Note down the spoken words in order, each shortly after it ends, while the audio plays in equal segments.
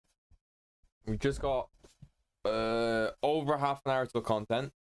We just got over half an hour to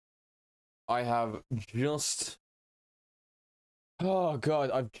content. I have just... Oh,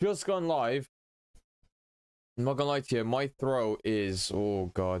 God. I've just gone live. I'm not gonna lie to you. My throat is...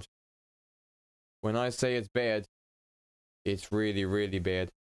 Oh, God. When I say it's bad, it's really, really bad.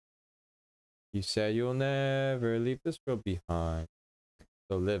 You said you'll never leave this world behind.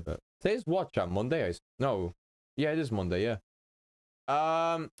 So live it. Today's what, chat? Monday? No. Yeah, it is Monday, yeah.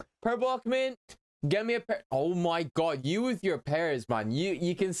 Purple, welcome in. Get me a pair. Oh my god, you with your pairs, man.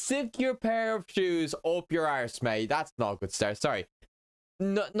 You can stick your pair of shoes up your arse, mate. That's not a good start. Sorry.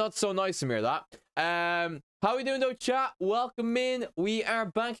 Not so nice, Amir, that. How we doing though, chat? Welcome in. We are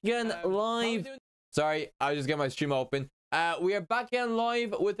back again live. Sorry, I just get my stream open. We are back again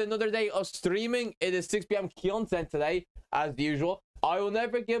live with another day of streaming. It is 6 p.m. content today, as usual. I will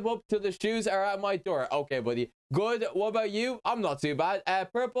never give up till the shoes are at my door. Okay, buddy. Good. What about you? I'm not too bad.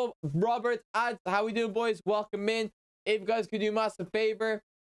 Purple, Robert, Ads, how we doing, boys? Welcome in. If you guys could do a massive favor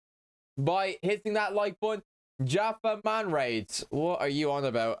by hitting that like button. Jaffa Man Raids. What are you on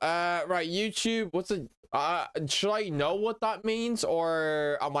about? Right, YouTube. What's it? Should I know what that means,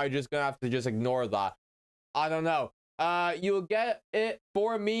 or am I just gonna have to just ignore that? I don't know. You'll get it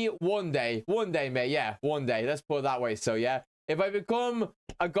for me one day. One day, mate. Yeah, one day. Let's put it that way. So, yeah. If I become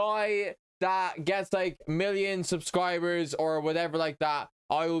a guy that gets like million subscribers or whatever like that,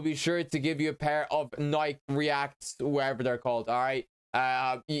 I will be sure to give you a pair of Nike Reacts, whatever they're called. All right.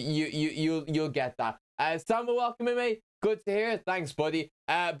 You'll get that. Samuel, welcome in, mate. Good to hear. Thanks, buddy.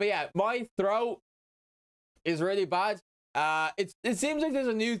 But yeah, my throat is really bad. It seems like there's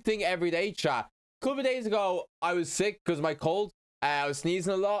a new thing every day, chat. A couple of days ago, I was sick because of my cold. I was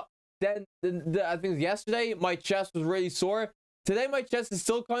sneezing a lot. Then I think yesterday my chest was really sore. Today my chest is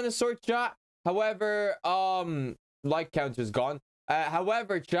still kind of sore, chat. However, like counter's gone.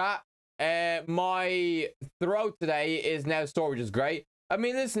 However, chat, my throat today is now sore, which is great. I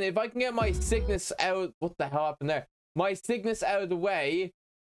mean, listen, if I can get my sickness out, what the hell happened there? My sickness out of the way,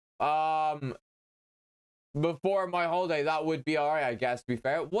 before my holiday, that would be alright, I guess, to be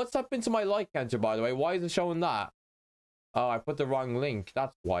fair. What's happened to my like counter, by the way? Why is it showing that? Oh, I put the wrong link.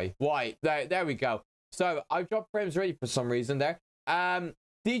 That's why. Why? There we go. So, I dropped frames ready for some reason there.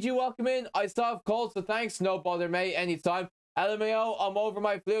 DG, welcome in. I still have cold, so thanks. No bother, mate. Anytime. LMAO, I'm over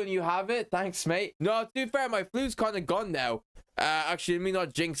my flu and you have it. Thanks, mate. No, to be fair, my flu's kind of gone now. Actually, let me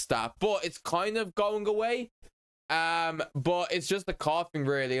not jinx that. But it's kind of going away. But it's just the coughing,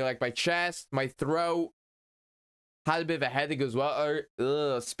 really. Like, my chest, my throat. Had a bit of a headache as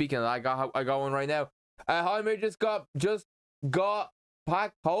well. Speaking of that, I got one right now. Jaime just got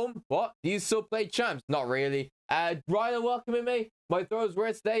back home. What? Do you still play champs? Not really. Ryan, welcome in, mate. My throat's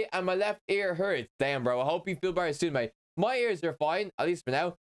worse today and my left ear hurts. Damn, bro. I hope you feel better soon, mate. My ears are fine, at least for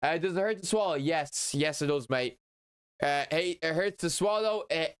now. Does it hurt to swallow? Yes. Yes, it does, mate. Hey, it hurts to swallow.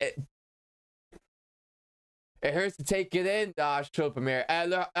 It hurts to take it in. Shut up, Amir.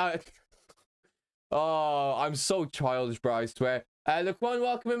 Oh, I'm so childish, bro, I swear. Laquan,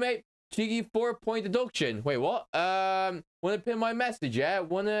 welcome in, mate. Cheeky 4-point deduction. Wait, what? Wanna pin my message, yeah?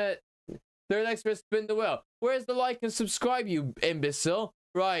 Wanna third expert spin the wheel? Where's the like and subscribe, you imbecile?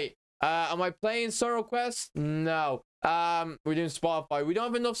 Right. Am I playing Sorrow Quest? No. We're doing Spotify. We don't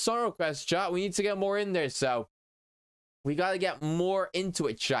have enough Sorrow Quest, chat. We need to get more in there, so we gotta get more into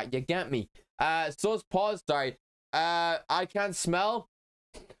it, chat. You get me? So it's pause, sorry. I can't smell.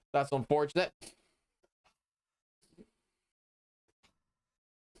 That's unfortunate.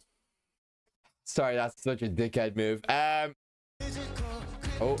 Sorry, that's such a dickhead move.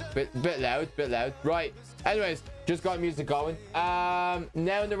 Oh, bit loud. Right. Anyways, just got music going. Now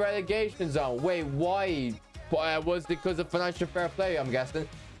in the relegation zone. Wait, why? Was it because of financial fair play, I'm guessing?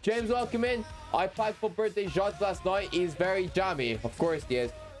 James, welcome in. I packed for birthday shots last night. He's very jammy. Of course he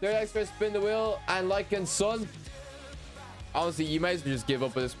is. Third expert spin the wheel and like and son. Honestly, you might as well just give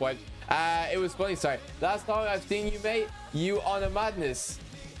up at this point. It was funny, sorry. Last time I've seen you, mate, you on a madness.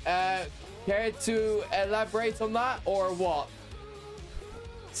 Care to elaborate on that or what?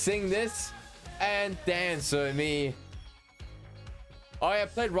 Sing this and dance with me. Oh yeah, I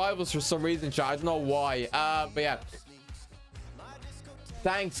played Rivals for some reason, chat. I don't know why. But yeah.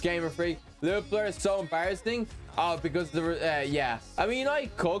 Thanks, Gamer Freak. Little Blur is so embarrassing. Oh, because the yeah. I mean, I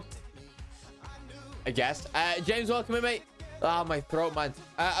cooked, I guess. James, welcome in, mate. Oh, my throat, man.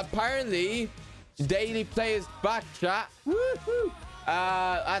 Apparently, Daily Play is back, chat. Woohoo!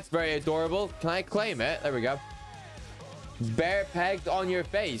 That's very adorable. Can I claim it? There we go. Bear pegged on your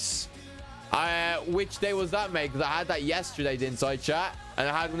face. Which day was that, mate? Because I had that yesterday, didn't I, chat? And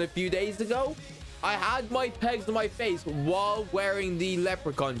I had one a few days ago. I had my pegs on my face while wearing the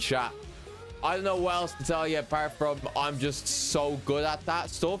leprechaun, chat. I don't know what else to tell you apart from I'm just so good at that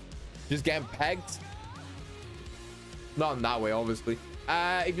stuff. Just getting pegged. Not in that way, obviously.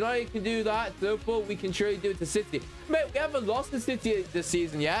 If you know you can do that, but we can surely do it to City. Mate, we haven't lost to City this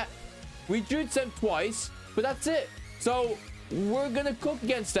season yet. We drew them twice, but that's it. So we're gonna cook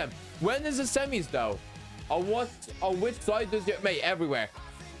against them. When is the semis though? On which side does it? Mate, everywhere.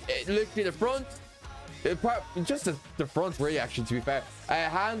 Literally the front. Just the front, really, actually, to be fair.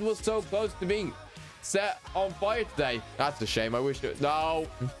 Hand was so close to being set on fire today. That's a shame. I wish it. No.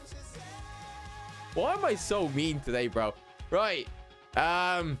 Why am I so mean today, bro? Right.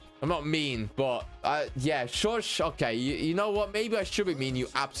 I'm not mean, but yeah, shush. Okay, you know what? Maybe I should be mean, you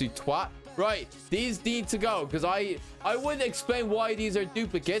absolute twat. Right, these need to go because I wouldn't explain why these are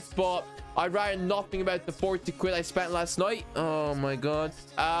duplicates, but I'd rather nothing about the 40 quid I spent last night. Oh my god.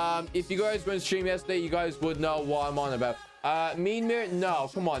 If you guys were in stream yesterday, you guys would know what I'm on about. Mean Mirror?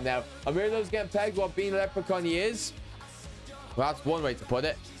 No, come on now. Amir loves getting pegged while being a leprechaun he is. Well, that's one way to put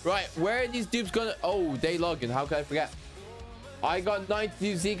it. Right, where are these dupes gonna... Oh, they login. How can I forget? I got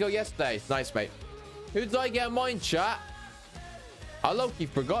 92 Zico yesterday. Nice, mate. Who did I get mine, chat? I low-key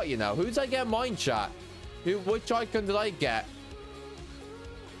forgot, you know. Who did I get mine, chat? Which icon did I get?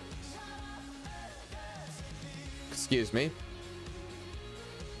 Excuse me.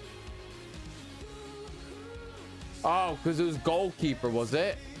 Oh, because it was goalkeeper, was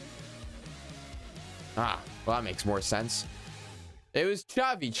it? Ah, well, that makes more sense. It was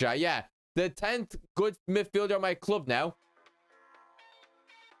Xavi, chat. Yeah, the 10th good midfielder on my club now.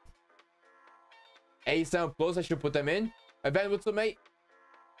 A7 plus, I should put them in. Event, what's up, mate?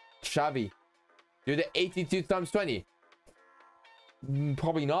 Xavi. Do the 82 times 20.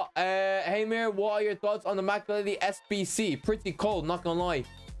 Probably not. Hey, Mir, what are your thoughts on the McAlady SBC? Pretty cold, not gonna lie.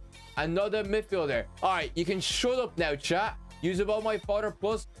 Another midfielder. All right, you can shut up now, chat. Use about my father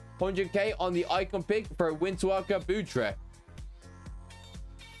plus 100k on the icon pick for Wintwaka Butra.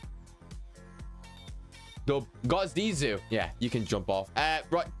 The Gozdizu. Yeah, you can jump off.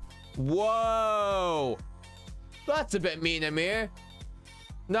 Right. Whoa. That's a bit mean, Amir.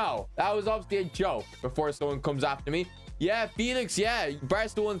 No, that was obviously a joke before someone comes after me. Yeah, Felix, yeah.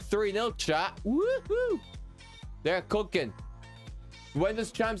 Barca won 3-0, chat. Woohoo. They're cooking. When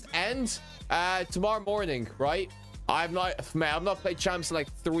does Champs end? Tomorrow morning, right? I've not played Champs in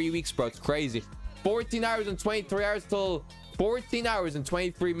like 3 weeks, bro. It's crazy. 14 hours and 23 hours till 14 hours and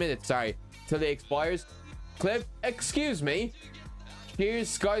 23 minutes, sorry, till it expires. Clip, excuse me. Here's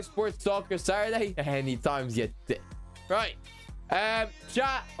Sky Sports Soccer Saturday. Anytime you did. Right.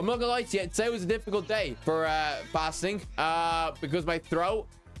 Chat, I'm not gonna lie to you. Today was a difficult day for fasting. Because my throat,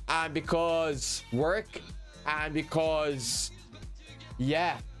 and because work, and because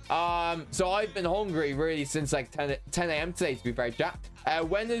yeah. So I've been hungry really since like 10 a.m. today, to be fair, chat.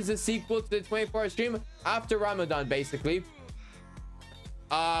 When is the sequel to the 24-hour stream? After Ramadan, basically.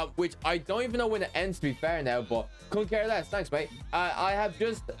 Which I don't even know when it ends, to be fair now, but couldn't care less. Thanks, mate. I have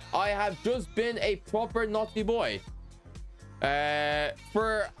just been a proper naughty boy.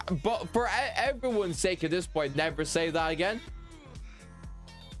 For everyone's sake at this point, never say that again.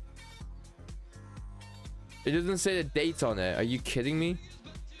 It doesn't say the date on it. Are you kidding me?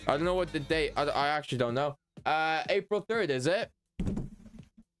 I don't know what the date. I actually don't know. April 3rd, is it?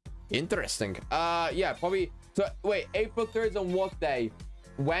 Interesting. Yeah, probably. So wait, April 3rd is on what day?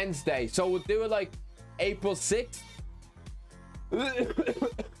 Wednesday. So we'll do it like April 6th.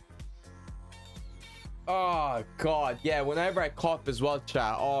 Oh god, yeah. Whenever I cough as well,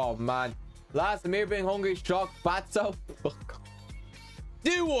 chat. Oh man. Last Amir being hungry, shock, fatso.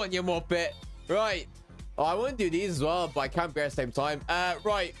 Do one, you muppet. Right. Oh, I want to do these as well, but I can't bear at the same time.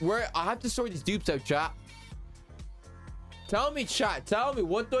 Right. I have to sort these dupes out, chat. Tell me, chat. Tell me,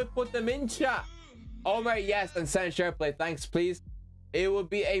 what do I put them in, chat? Oh my, yes, and send share play. Thanks, please. It will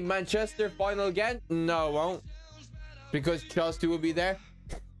be a Manchester final again. No, it won't, because Chelsea will be there.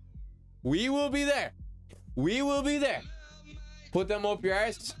 We will be there. We will be there. Put them up your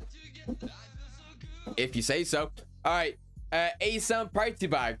arse, if you say so. All right. A-Sound party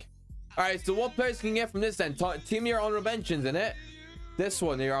bag. All right. So what players can you get from this then? Team your honorable mentions in it. This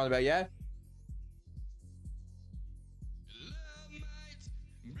one you're on about, yeah.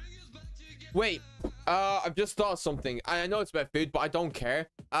 Wait, I've just thought of something. I know it's about food, but I don't care.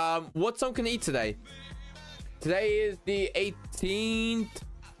 What song can I eat today? Today is the 18th.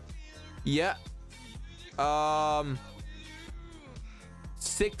 Yeah.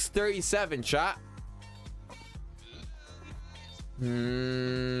 6:37, chat.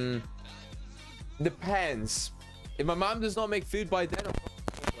 Depends. If my mom does not make food by then,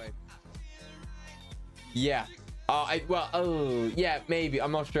 yeah. Oh yeah, maybe.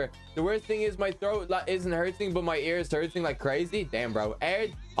 I'm not sure. The worst thing is my throat isn't hurting, but my ears hurting like crazy. Damn, bro.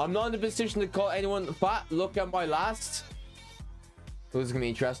 Ed, I'm not in a position to call anyone fat. Look at my last. This is gonna be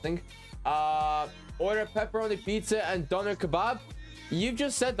interesting. Order pepperoni pizza and doner kebab. You've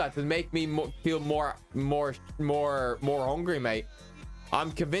just said that to make me feel more hungry, mate.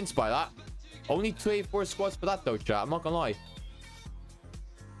 I'm convinced by that. Only 284 squats for that though, chat. I'm not gonna lie.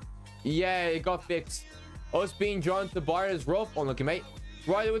 Yeah, it got fixed. Us being drawn to the bar is rough. Unlucky, mate.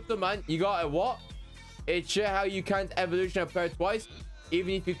 Right with the man. You got a what? It's shit how you can't evolution a player twice,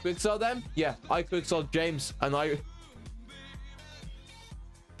 even if you quicksell them. Yeah, I quicksell James, and I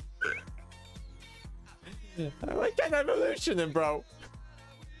can't evolution him, bro.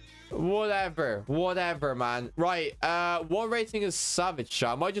 Whatever, man. Right. What rating is Savage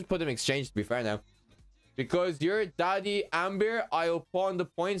Shot? I might just put him exchange to be fair now. Because you're daddy Amber, I'll pawn the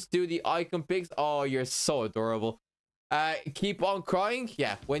points, do the icon picks. Oh, you're so adorable. Keep on crying.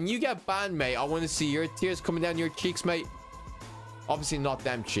 Yeah, when you get banned, mate, I want to see your tears coming down your cheeks, mate. Obviously not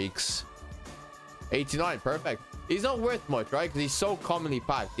them cheeks. 89, perfect. He's not worth much, right? Because he's so commonly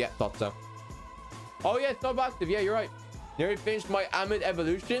packed. Yeah, thought so. Oh yeah, it's not active. Yeah, you're right. Nearly finished my Amid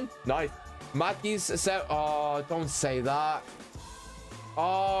evolution. Nice. Mackey's said, oh, don't say that.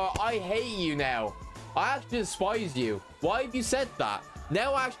 Oh, I hate you now. I actually despise you. Why have you said that?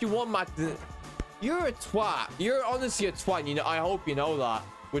 Now I actually want Matt to... You're a twat. You're honestly a twat. You know, I hope you know that.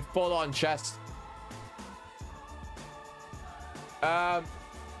 With full on chest.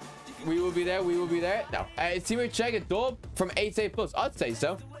 We will be there. We will be there. No. Team check a dub from 8 plus. I'd say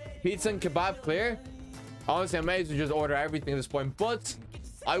so. Pizza and kebab clear. Honestly, I may as well just order everything at this point. But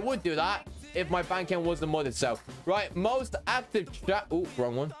I would do that if my bank account wasn't modded. So, right. Most active chat. Oh,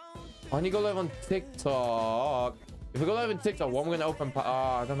 wrong one. I need to go live on TikTok. If we go live on TikTok, what am I going to open?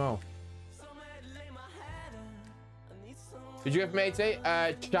 I don't know. Did you get from 8?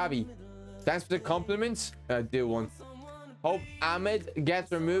 Chavi. Thanks for the compliments. Do one. Hope Ahmed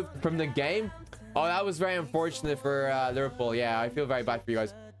gets removed from the game. Oh, that was very unfortunate for Liverpool. Yeah, I feel very bad for you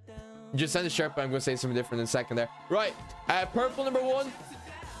guys. Just send a shirt, but I'm going to say something different in a second there. Right. Purple number 1.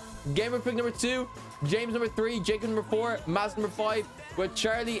 Gamer pick number 2. James number 3. Jacob number 4. Maz number 5. With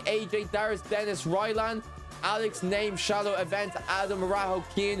Charlie, AJ, Darius, Dennis, Rylan, Alex, Name, Shallow, Event, Adam, Raho,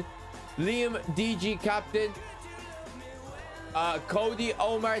 Keen, Liam, DG, Captain, Cody,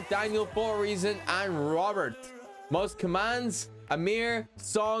 Omar, Daniel, For Reason, and Robert. Most commands, Amir,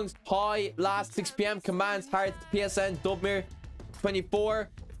 Songs, Hi, Last 6 p.m. Commands, Heart, PSN, Dubmir, 24,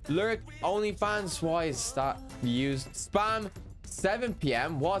 Lurk, OnlyFans, why is that used? Spam, 7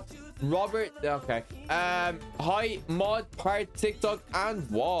 p.m. What? Robert, okay. Hi, Mod, Part, TikTok, and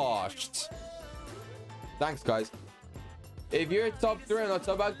Washed. Thanks, guys. If you're top 3 and not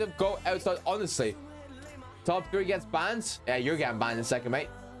top active, go outside. Honestly, top 3 gets banned. Yeah, you're getting banned in a second, mate.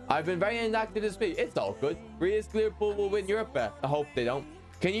 I've been very inactive this week. It's all good. Rias Liverpool will win Europe. I hope they don't.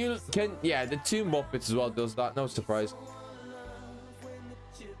 Yeah, the 2 Muppets as well does that. No surprise.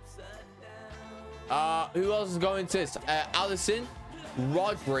 Who else is going to this? Allison,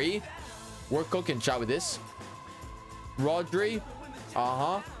 Rodri. We're cooking, chat with this. Rodri.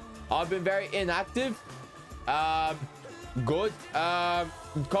 I've been very inactive. Good.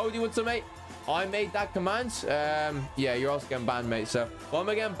 Cody, what's up, mate? I made that command. Yeah, you're also getting banned, mate. So, why am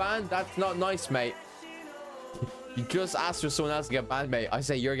I getting banned? That's not nice, mate. You just asked for someone else to get banned, mate. I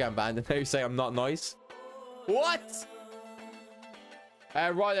say you're getting banned, and now you say I'm not nice. What?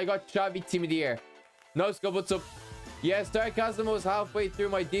 Right, I got Chavi Team of the Year. No scope, what's up? Yeah, Starcasm was halfway through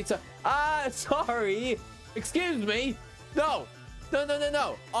my data. Sorry. Excuse me. No.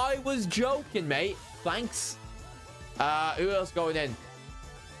 I was joking, mate. Thanks. Who else going in?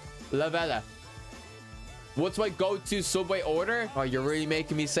 Lavella. What's my go-to Subway order? Oh, you're really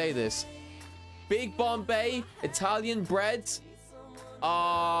making me say this. Big Bombay, Italian breads.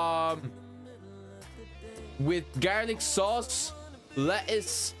 With garlic sauce,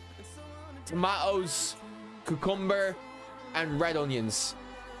 lettuce, tomatoes, cucumber, and red onions.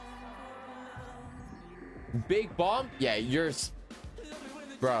 Big Bomb? Yeah, yours.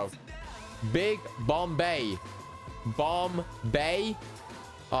 Bro. Big Bombay. Bombay?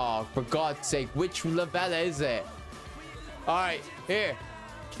 Oh, for God's sake, which Lavella is it? Alright, here.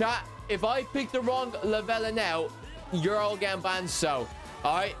 Chat, if I pick the wrong Lavella now, you're all getting banned, so.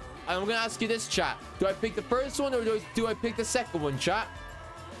 Alright, I'm gonna ask you this, chat. Do I pick the first one or do I pick the second one, chat?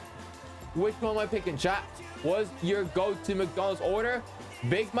 Which one am I picking, chat? Was your go-to McDonald's order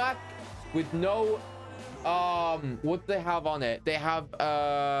Big Mac with no what do they have on it? They have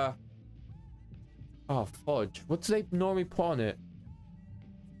oh fudge, what do they normally put on it?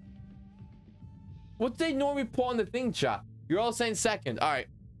 What do they normally put on the thing, chat? You're all saying second. All right.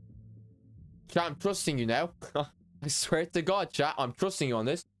 Chat, I'm trusting you now. I swear to God, chat, I'm trusting you on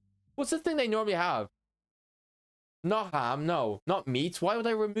this. What's the thing they normally have? Not ham, no. Not meat. Why would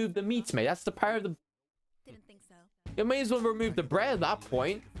I remove the meat, mate? That's the part of the... Didn't think so. You may as well remove the bread at that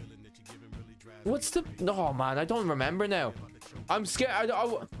point. What's the... Oh, man, I don't remember now. I'm scared.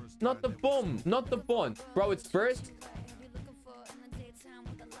 Not the bum. Not the bun. Bro, it's first.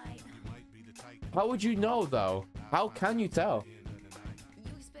 How would you know, though? How can you tell?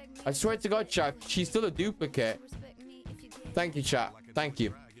 I swear to God, chat, she's still a duplicate. Thank you, chat. Thank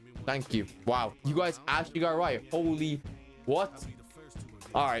you. Thank you. Wow, you guys actually got it right. Holy... What?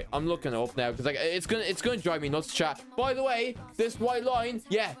 All right, I'm looking it up now because like it's gonna drive me nuts, chat. By the way, this white line,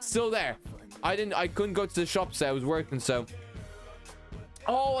 yeah, still there. I couldn't go to the shop, so I was working, so...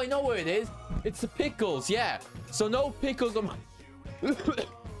 Oh, I know what it is. It's the pickles, yeah. So no pickles on...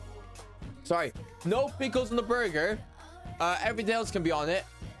 Sorry. No pickles on the burger. Everything else can be on it.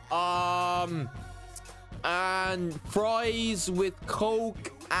 And fries with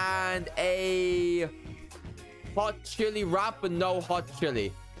Coke and a hot chili wrap, but no hot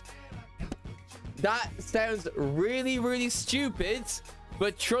chili. That sounds really, really stupid,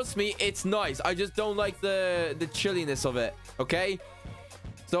 but trust me, it's nice. I just don't like the chilliness of it, okay?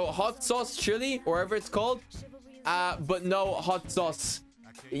 So hot sauce chili, or whatever it's called, but no hot sauce.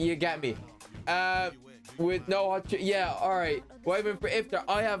 You get me? With no hot chili. Yeah, all right. What even for iftar?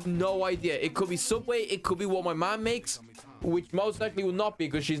 I have no idea. It could be Subway. It could be what my mom makes, which most likely will not be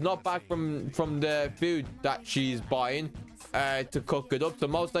because she's not back from the food that she's buying to cook it up. So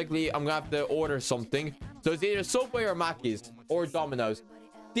most likely I'm gonna have to order something. So it's either Subway or Mackey's or Domino's.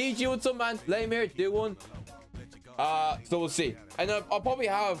 DJ, what's up, man? Let me here do one. So we'll see. And I'll probably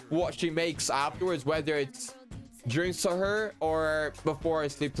have what she makes afterwards, whether it's drinks to her or before I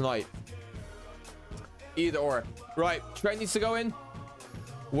sleep tonight. Either or. Right, Trent needs to go in.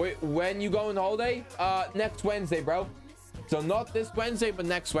 Wait, when you go on holiday? Next Wednesday, bro. So not this Wednesday, but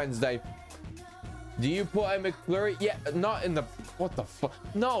next Wednesday. Do you put a McFlurry? Yeah, not in the... What the fuck?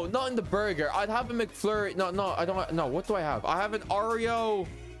 No, not in the burger. I'd have a McFlurry. No, I don't... No, what do I have? I have an Oreo.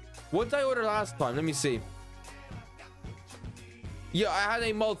 What did I order last time? Let me see. Yeah, I had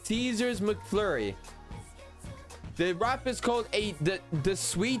a Maltesers McFlurry. The wrap is called the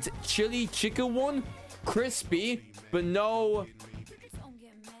sweet chili chicken one. Crispy, but no...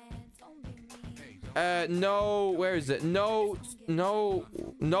 no, where is it? No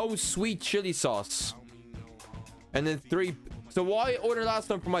sweet chili sauce. And then 3... So what I ordered last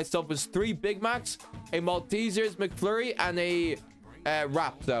time for myself was 3 Big Macs, a Maltesers McFlurry, and a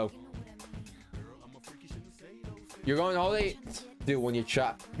wrap, though. You're going on holiday? Do when you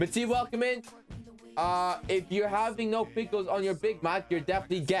chat. But see, welcome in. If you're having no pickles on your Big Mac, you're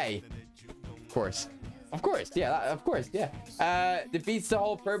definitely gay. Of course. Of course, yeah, of course, yeah. Defeats the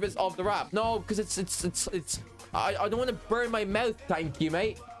whole purpose of the wrap. No, because it's I don't want to burn my mouth, thank you,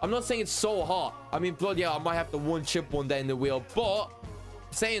 mate. I'm not saying it's so hot. I mean, bloody hell, I might have to one chip one day in the wheel, but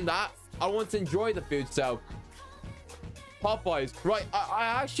saying that, I want to enjoy the food, so Popeyes. Right, I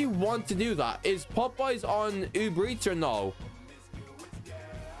actually want to do that. Is Popeyes on Uber Eats or no?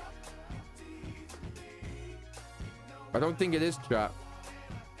 I don't think it is, chat.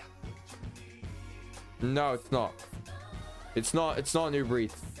 No, it's not. It's not an Uber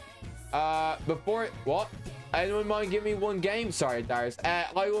Eats. Before it... What? Anyone mind giving me one game? Sorry, Darius.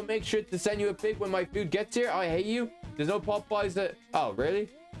 I will make sure to send you a pic when my food gets here. I hate you. There's no Popeyes that... Oh, really?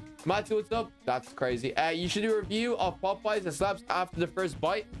 Matthew, what's up? That's crazy. You should do a review of Popeyes that slaps after the first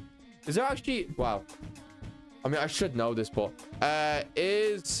bite. Is there actually... Wow. I mean, I should know this, but...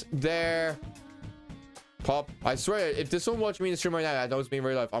 is there... I swear, if there's someone watching me in the stream right now that knows me in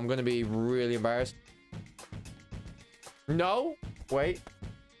real life, I'm gonna be really embarrassed. No? Wait.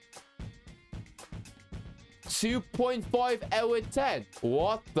 2.5 out of 10.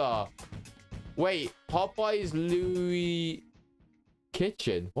 What the? Wait, Popeye's Louis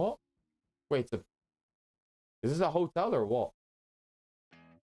Kitchen. What? Wait, is this a hotel or what?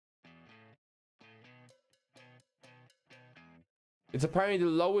 It's apparently the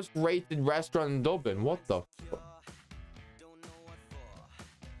lowest rated restaurant in Dublin. What the fuck?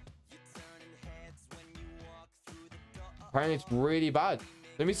 Apparently it's really bad.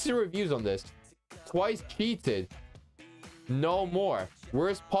 Let me see the reviews on this. Twice cheated. No more.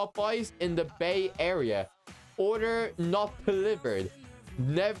 Worst Popeyes in the Bay Area. Order not delivered.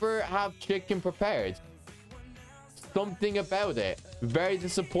 Never have chicken prepared. Something about it. Very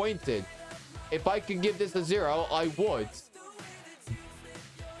disappointed. If I could give this a 0, I would.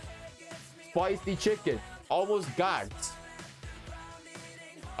 Spicy chicken. Almost gagged.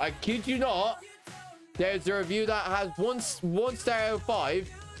 I kid you not. There's a review that has one star out of 5.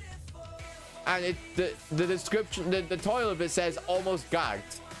 And the description, the title of it says almost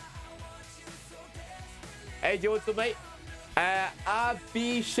gagged. Hey, Joe, what's up, mate?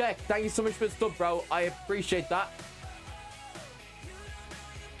 Abhishek, thank you so much for the stuff, bro. I appreciate that.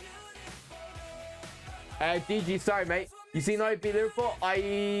 DG, sorry, mate. You seen I beat Liverpool?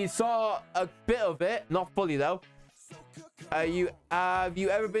 I saw a bit of it, not fully though. Have you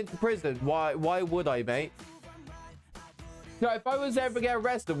ever been to prison? Why would I, mate? No, if I was ever get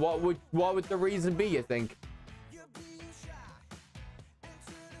arrested, what would the reason be, you think?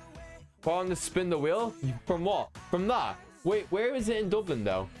 Put on the spin the wheel? From what? From that? Wait, where is it in Dublin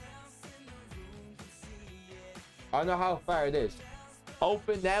though? I don't know how far it is.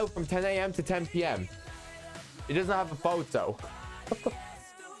 Open now from 10 a.m. to 10 p.m. It doesn't have a photo.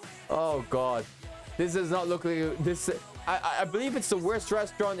 Oh god. This does not look like this. I believe it's the worst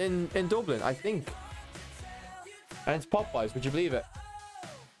restaurant in Dublin, I think. And it's Popeyes, would you believe it?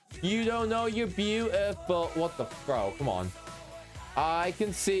 You don't know you're beautiful. What the bro? Come on. I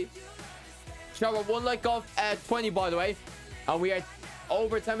can see. Shower one like off at 20, by the way. And we are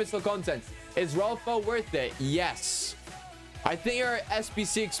over 10 minutes of content. Is Rolfo worth it? Yes. I think her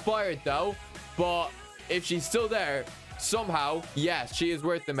SBC expired though. But if she's still there, somehow, yes, she is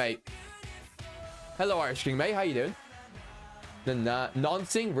worth it, mate. Hello, Irish King, mate. How you doing?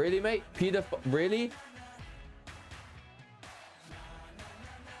 Nonsing? Really, mate? Peter, really?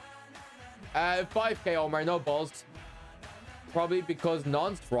 5k, Omar. No balls. Probably because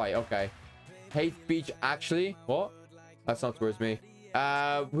non's right. Okay. Hate speech, actually. What? That's not towards me.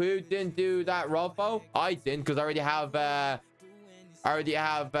 Who didn't do that, Rolfo? I didn't, because I already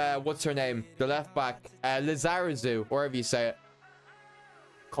have what's her name? The left back. Lizarazu, wherever you say it.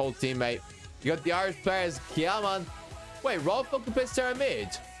 Cold teammate. You got the Irish players. Yeah, man. Wait, Rolfo can play center mid?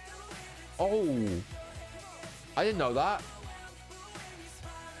 Oh. I didn't know that.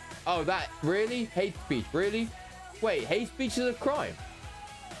 Oh, that. Really? Hate speech. Really? Wait, hate speech is a crime.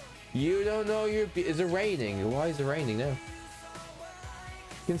 You don't know you're... Is it raining? Why is it raining now? You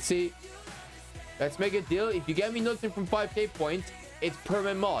can see. Let's make a deal. If you get me nothing from 5k points, it's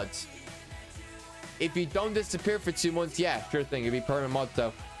permanent mods. If you don't disappear for 2 months, yeah, sure thing. It'll be permanent mods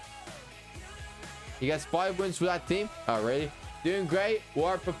though. You guys 5 wins for that team. Oh, really? Doing great.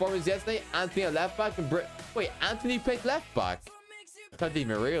 War performance yesterday. Anthony at left back. And wait, Anthony played left back. I didn't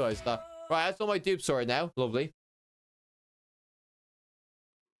even realize that. Right, that's all my dupe sorted now. Lovely.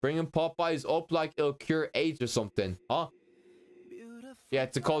 Bringing Popeyes up like it'll cure AIDS or something. Huh? Yeah,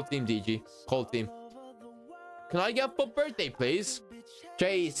 it's a cold team, DG. Cold team. Can I get for birthday, please?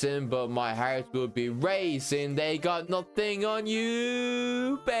 Jason, but my heart will be racing. They got nothing on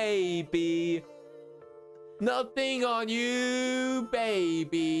you, baby. Nothing on you,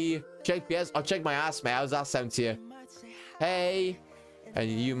 baby. Check PS. I'll check my ass, mate. How's that sound to you? Hey. And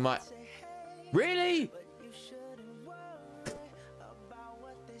you might... Really?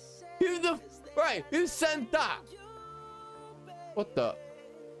 Who the... Right, who sent that? What the...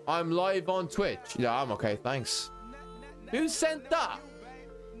 I'm live on Twitch. Yeah, I'm okay, thanks. Who sent that?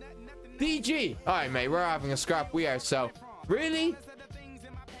 DG. Alright, mate, we're having a scrap. We are, so... Really?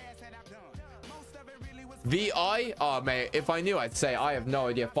 VI? Oh, mate, if I knew, I'd say. I have no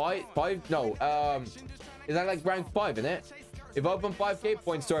idea. Five? No. Is that like rank 5, in it? If I open 5k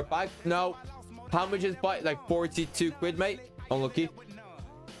points to our back? No. How much is buy? Like 42 quid, mate? Unlucky.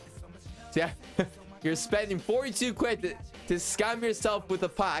 So, yeah. You're spending 42 quid to scam yourself with a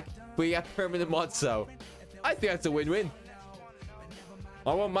pack, but you have permanent mods, so I think that's a win-win.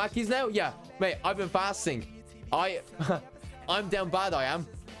 I want Mackies now? Yeah. Mate, I've been fasting. I'm down bad, I am.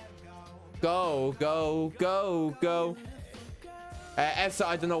 Go, go, go, go. Essa,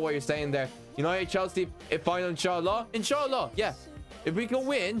 I don't know what you're saying there. United Chelsea, if final, inshallah. Inshallah, yeah. If we can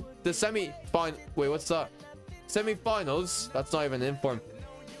win the semi-final... Wait, what's that? Semi-finals? That's not even an inform.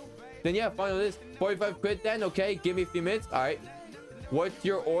 Then yeah, final is 45 quid then. Okay, give me a few minutes. All right. What's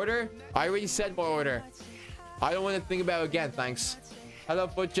your order? I already said my order. I don't want to think about it again, thanks. Hello,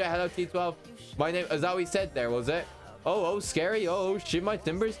 Footjet. Hello, T12. My name... Is that what he said there, was it? Oh, scary. Oh, shit, my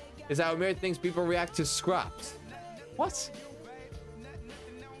timbers. Is how Amir thinks people react to scraps. What?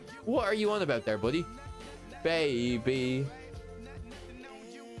 What are you on about there, buddy? Baby.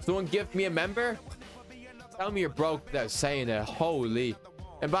 Someone gift me a member? Tell me you're broke without saying it. Holy.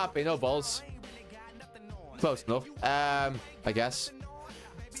 Mbappe, no balls. Close enough. I guess.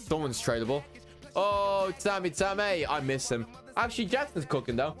 Someone's tradable. Oh, Tammy. I miss him. Actually, Jackson's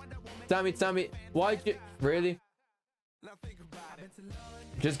cooking, though. Tammy. Why'd you... Really?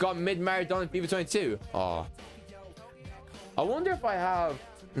 Just got mid-marathon in FIFA 22. Oh. I wonder if I have...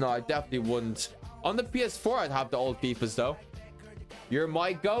 No, I definitely wouldn't. On the PS4, I'd have the old FIFAs though. You're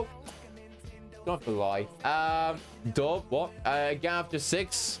my goat. Don't have to lie. Dub, what? Again after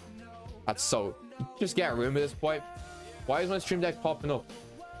 6. That's so... Just get a room at this point. Why is my stream deck popping up?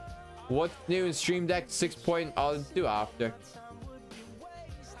 What's new in stream deck 6 point? I'll do after.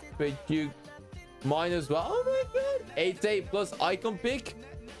 But you... Mine as well. Oh my god. 8 plus icon pick.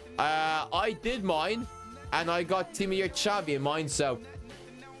 I did mine. And I got Timmy or Chavi in mine, so...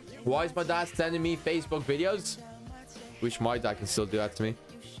 Why is my dad sending me Facebook videos? Wish my dad can still do that to me.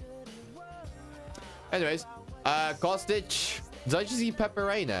 Anyways, Kostic. Did I just eat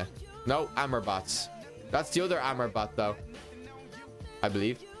Pepperina? No, Amrabat. That's the other Amrabat, though. I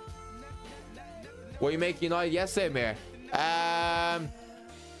believe. What are you making United yesterday, Mir?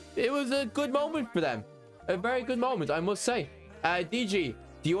 It was a good moment for them. A very good moment, I must say. DG,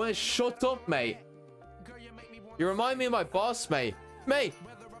 do you want to shut up, mate? You remind me of my boss, mate. Mate,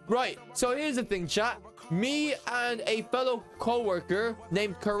 right. So here's the thing, chat. Me and a fellow co-worker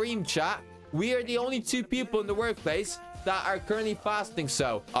named Kareem, chat. We are the only 2 people in the workplace that are currently fasting,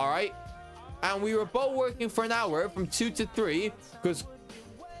 so, all right? And we were both working for an hour from 2 to 3 because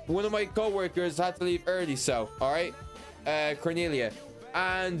one of my co-workers had to leave early, so, all right? Cornelia.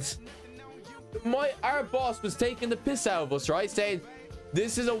 And our boss was taking the piss out of us, right? Saying,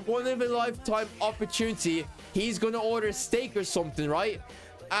 this is a one-in-a-lifetime opportunity. He's going to order a steak or something, right?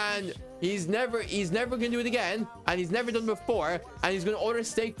 And he's never gonna do it again, and he's never done before, and he's gonna order a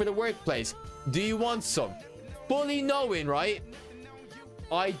steak for the workplace. Do you want some? Fully knowing, right?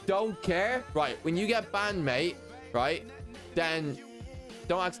 I don't care. Right, when you get banned, mate, right? Then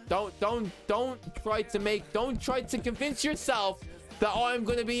don't try to convince yourself that I'm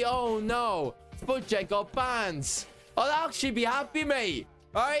gonna be, oh no, Footjet got bans. I'll actually be happy, mate.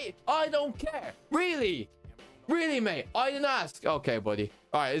 All right, I don't care. Really, mate. I didn't ask. Okay, buddy.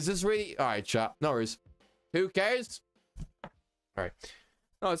 All right, is this really... All right, chat. No worries. Who cares? All right.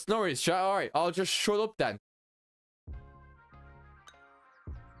 No, it's no worries, chat. All right, I'll just shut up then.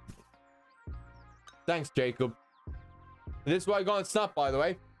 Thanks, Jacob. This is why I got on Snap, by the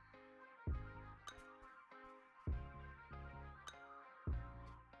way.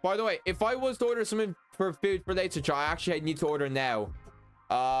 By the way, if I was to order something for food for later, chat, I actually need to order now.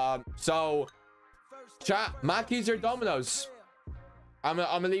 So... Chat, Mackey's or Domino's? I'm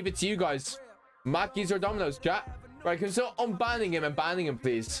gonna leave it to you guys. Mackey's or Domino's, chat. Right, can you still unbanning him and banning him,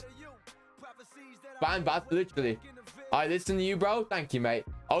 please? Ban bat, literally. I listen to you, bro. Thank you, mate.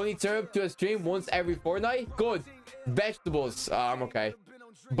 Only turn up to a stream once every fortnight. Good. Vegetables. I'm okay.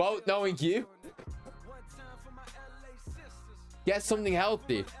 Both knowing you. Get something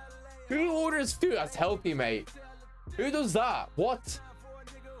healthy. Who orders food that's healthy, mate? Who does that? What?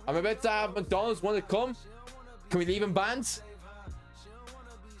 I'm about to have McDonald's want to come. Can we leave him banned?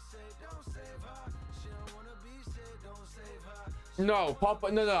 No,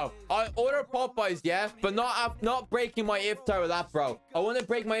 Popeye, no. I order Popeyes, yeah, but not breaking my iftar with that, bro. I want to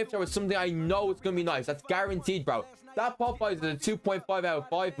break my iftar with something I know it's gonna be nice. That's guaranteed, bro. That Popeyes is a 2.5 out of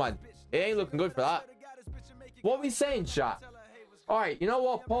 5, man. It ain't looking good for that. What are we saying, chat? All right, you know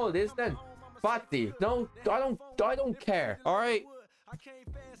what poll it is then? Fatty. No, I don't care. All right.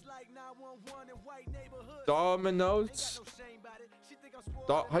 Domino's.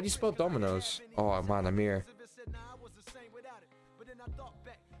 How do you spell Domino's? Oh man, I'm here.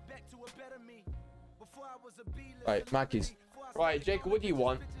 Right, Mackey's. Right, Jacob, what do you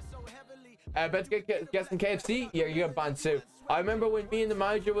want? Bet get some KFC? Yeah, you got banned too. I remember when me and the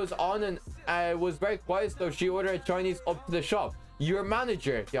manager was on and was very quiet, so she ordered a Chinese up to the shop. Your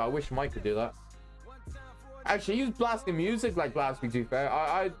manager. Yeah, I wish Mike could do that. Actually, he was blasting music like last week, to be fair.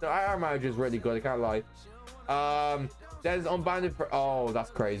 Our manager's really good, I can't lie. There's unbanned for... Oh,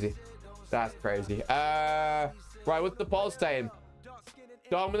 that's crazy. That's crazy. Right, what's the poll saying?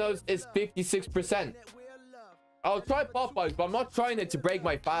 Domino's is 56%. I'll try Popeyes, but I'm not trying it to break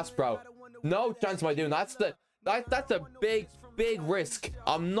my fast, bro. No chance am I doing that. That's a big risk.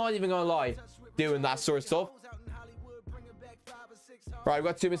 I'm not even gonna lie, doing that sort of stuff. Right, I've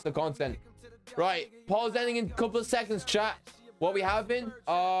got 2 minutes of content. Right, pause ending in a couple of seconds, chat. What we have been,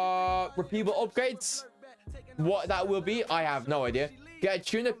 repeatable upgrades. What that will be, I have no idea. Get a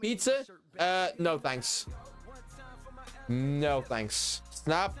tuna pizza? No thanks. No thanks.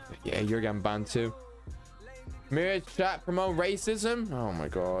 Snap? Yeah, you're getting banned too. Mirror chat promote racism? Oh my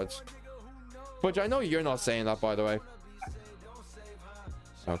god. But I know you're not saying that, by the way.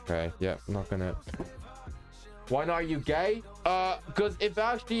 Okay, yeah, I'm not gonna... Why not? Are you gay? Because if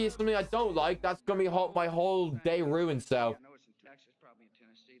actually is something I don't like, that's gonna be my whole day ruined, so...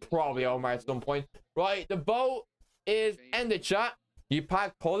 Probably Omar at some point. Right, the vote is ended, chat. You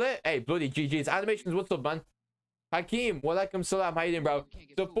pack pull it? Hey, bloody GG's. Animations, what's up, man? Hakeem, walaikum salam. How you doing, bro?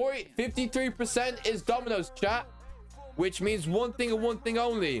 So 53% is Domino's, chat. Which means one thing and one thing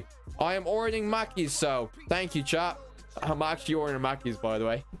only. I am ordering Mackies, so thank you, chat. I'm actually ordering Mackies, by the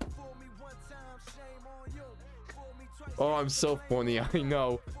way. Oh, I'm so funny. I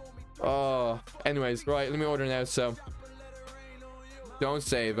know. Oh, anyways, right. Let me order now. So don't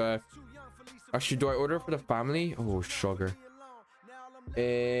save. Actually, do I order for the family? Oh, sugar.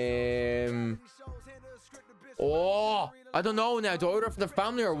 Oh, I don't know now. Do I order for the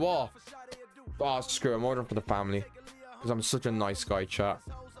family or what? Oh, screw it. I'm ordering for the family because I'm such a nice guy, chat.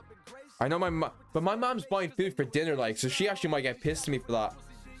 I know but my mom's buying food for dinner, like, so she actually might get pissed at me for that.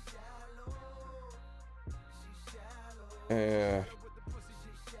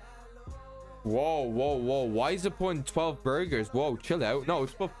 Whoa, whoa, whoa. Why is it putting 12 burgers? Whoa, chill out. No,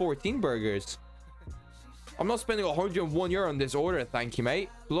 it's put 14 burgers. I'm not spending 101 euro on this order, thank you, mate.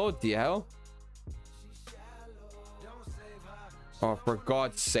 Bloody hell. Oh, for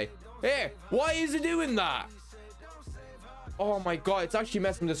God's sake. Hey, why is it doing that? Oh my God, it's actually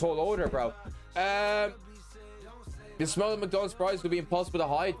messing this whole order, bro. The smell of McDonald's fries would be impossible to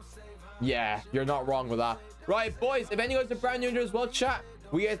hide. Yeah, you're not wrong with that. Right, boys, if any of you are brand new to as well, chat,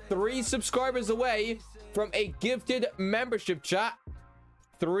 we are 3 subscribers away from a gifted membership, chat.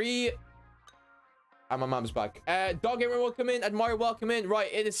 3. And my mom's back. Dog Gamer, welcome in. Admire, welcome in. Right,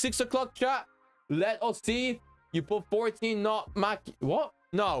 it is 6 o'clock, chat. Let us see. You put 14, not Mac. What?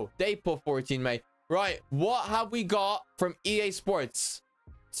 No, they put 14, mate. Right, what have we got from EA Sports?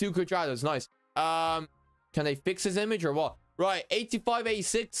 2 Quadrados, nice. Can they fix his image or what? Right, 85,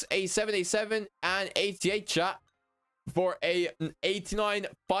 86, 87, 87, and 88, chat. For a 89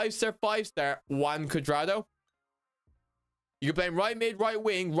 5-star, 5-star, 1 Quadrado. You can play him right mid, right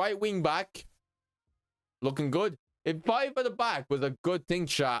wing back. Looking good. If 5 at the back was a good thing,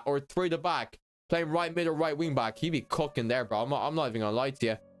 chat, or 3 at the back, playing right mid or right wing back, he'd be cooking there, bro. I'm not even gonna lie to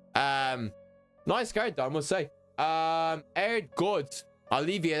you. Nice card, though, I must say. Aired good. I'll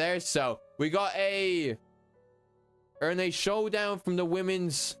leave you there. So we got a earn a showdown from the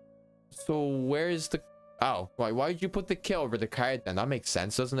women's. So where's the? Oh, why did you put the kill over the card then? That makes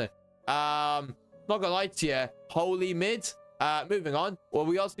sense, doesn't it? Not gonna lie to you. Holy mid. Moving on. Well,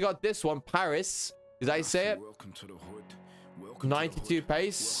 we also got this one, Paris. Did I say it? 92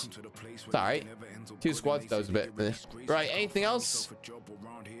 pace. It's alright. 2 squads, that was a bit. Right, anything else?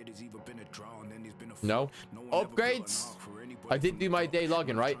 No. Upgrades? I did do my day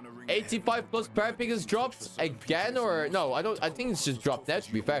login, right? 85 plus player pick is dropped again, or no? I think it's just dropped now,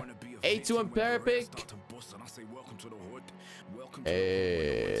 to be fair. 81 player pick.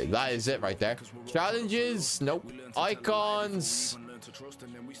 That is it right there. Challenges? Nope. Icons?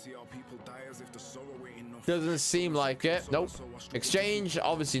 Doesn't seem like it. Nope. Exchange?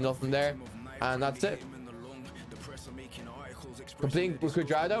 Obviously nothing there. And that's it. Completing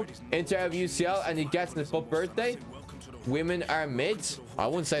Quadrado. Inter have UCL and he gets his 4th birthday. Women are mid. I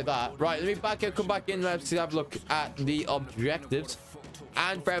wouldn't say that. Right, let me come back in. Let's have a look at the objectives.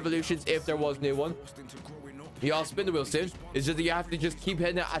 And for evolutions, if there was a new one. Y'all spin the wheel soon. It's just that you have to just keep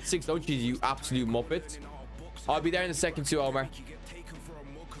hitting it at 6, don't you absolute muppet. I'll be there in a second too, Omar.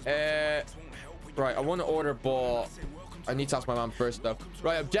 Right, I want to order, but I need to ask my mom first, though.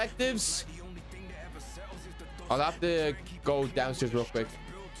 Right, objectives. I'll have to go downstairs real quick.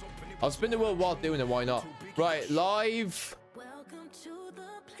 I'll spin the wheel while doing it. Why not? Right, live.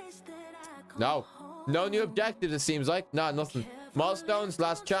 No. No new objectives, it seems like. Nah, nothing. Milestones,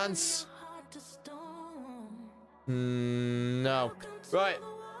 last chance. No. Right.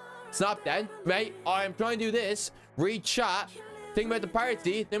 Stop then, mate. I'm trying to do this. Read chat. Think about the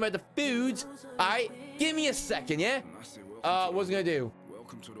party. Think about the food. Alright. Give me a second, yeah? What's it gonna do?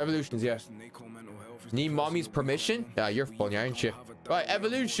 Evolutions, yeah. Need mommy's permission? Yeah, you're funny, aren't you? Right,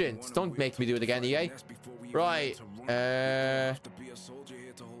 evolutions. Don't make me do it again, EA. Right.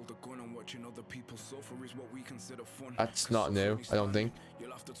 That's not new, I don't think.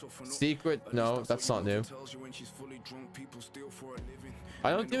 Secret? No, that's not new.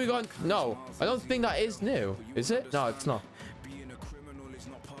 I don't think we got... No, I don't think that is new. Is it? No, it's not.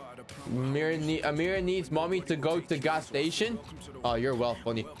 Amira needs mommy to go to gas station. Oh, you're well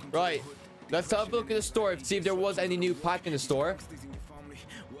funny. Right, let's have a look at the store. See if there was any new pack in the store.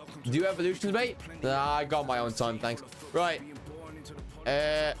 Do you have evolutions, mate? Nah, I got my own time, thanks. Right.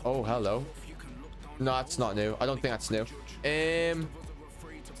 Oh, hello. No, it's not new. I don't think that's new.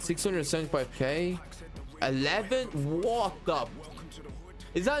 675k. 11? What the?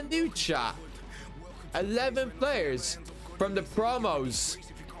 Is that new, chat? 11 players from the promos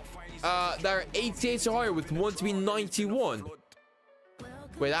that are 88 or higher with one to be 91.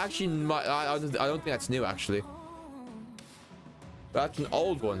 Wait, actually, I don't think that's new, actually. That's an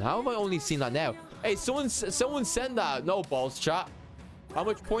old one. How have I only seen that now? Hey, someone send that. No balls, chat. How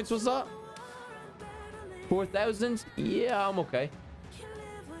much points was that? 4,000? Yeah, I'm okay.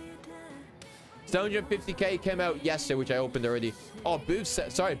 750k came out yesterday, which I opened already. Oh, Booth.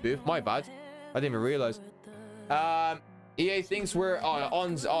 Sorry, Booth. My bad. I didn't even realize. EA thinks we're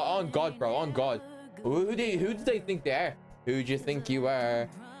on God, bro. On God. Who do they think they are? Who do you think you are?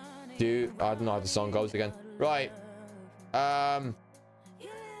 Dude, I don't know how the song goes again. Right. There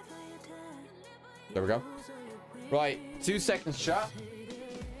we go. Right. 2 seconds, chat.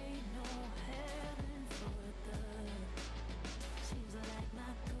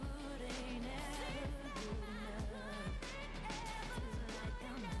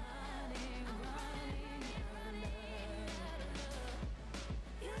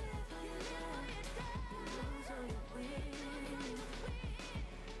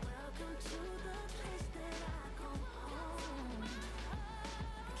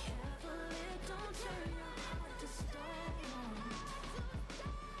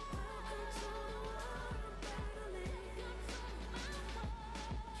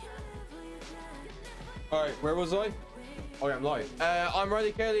 All right, where was I? Oh yeah, I'm live. I'm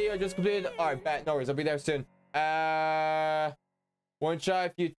Riley Kelly. I just completed. All right, bet. No worries. I'll be there soon. One shot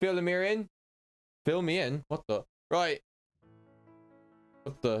if you fill the mirror in. Fill me in? What the? Right.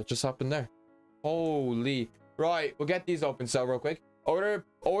 What the just happened there? Holy. Right, we'll get these open so real quick. Order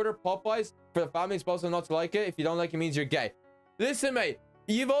Popeyes for the family. Supposed to not to like it. If you don't like it, means you're gay. Listen, mate.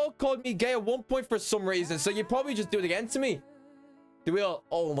 You've all called me gay at one point for some reason, so you probably just do it again to me. Do we all?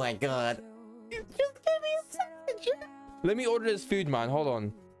 Oh my god. Just give me a second. Let me order this food, man. Hold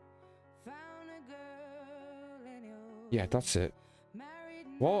on. Yeah, that's it.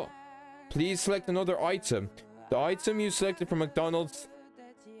 What? Please select another item. The item you selected from McDonald's.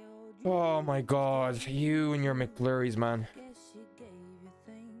 Oh my god. You and your McFlurries, man.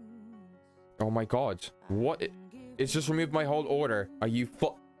 Oh my god. What? It's just removed my whole order. Are you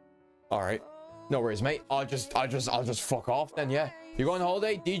Alright. No worries, mate. I'll just fuck off then, yeah. You go on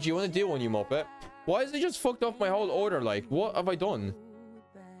holiday? DG, you want to do one, you muppet? Why is it just fucked off my whole order? Like, what have I done?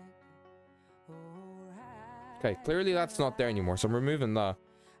 Okay, clearly that's not there anymore, so I'm removing that.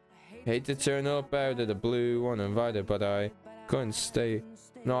 Hate to turn up out of the blue, uninvited, but I couldn't stay.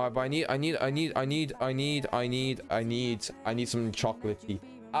 No, but I need some chocolate tea.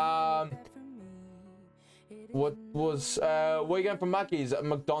 What are you getting from Mackey's at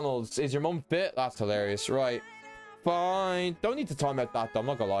McDonald's? Is your mum fit? That's hilarious. Right. Fine. Don't need to time out that though. I'm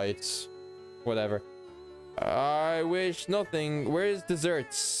not gonna lie. It's whatever. I wish nothing. Where's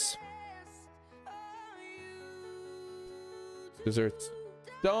desserts? Desserts.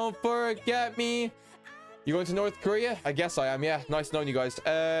 Don't forget me. You going to North Korea? I guess I am. Yeah. Nice knowing you guys.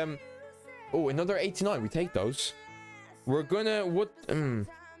 Oh, another 89. We take those. We're gonna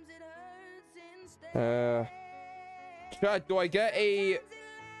do I get a...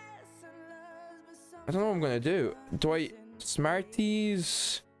 I don't know what I'm gonna do. Do I...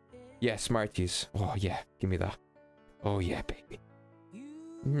 Smarties? Yeah, Smarties. Oh, yeah. Give me that. Oh, yeah, baby.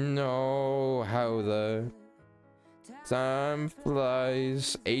 No, how the... time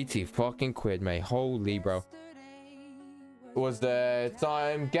flies. 80 fucking quid, mate. Holy, bro. Was the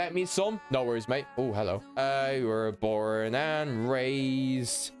time... Get me some? No worries, mate. Oh, hello. I were born and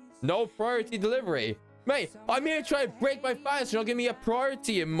raised... No priority delivery. Mate, I'm here to try to break my fast. You're not giving me a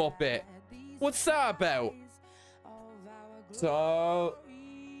priority, you muppet. What's that about? So...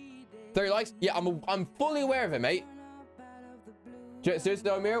 30 likes? Yeah, I'm fully aware of it, mate. Seriously,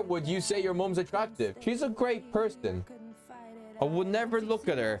 Amir, would you say your mum's attractive? She's a great person. I would never look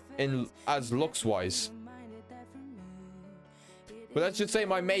at her as looks-wise. But let's just say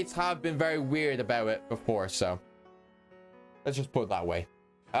my mates have been very weird about it before, so... Let's just put it that way.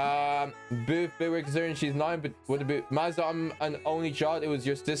 Booth, we're concerned she's 9, but what about Mazda? I'm an only child. It was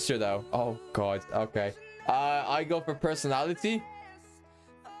your sister though. Oh god. Okay. I go for personality.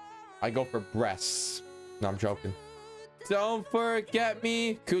 I go for breasts. No, I'm joking. Don't forget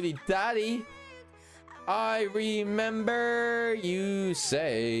me, coolie daddy. I remember you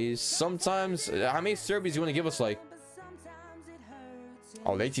say sometimes. How many Serbies you want to give us, like?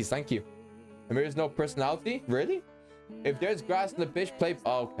 Oh, ladies, thank you. And there's no personality, really? If there's grass in the bitch play...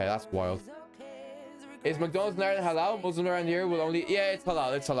 Oh, okay, that's wild. Is McDonald's in Ireland halal? Muslims around here will only... Yeah, it's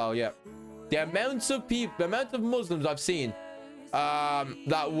halal. It's halal, yeah. The amount of people... The amount of Muslims I've seen...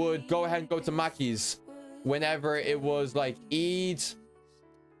 that would go ahead and go to Mackey's... Whenever it was, like, Eid...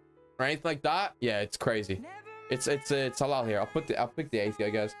 Or anything like that. Yeah, it's crazy. It's halal here. I'll pick the 80, I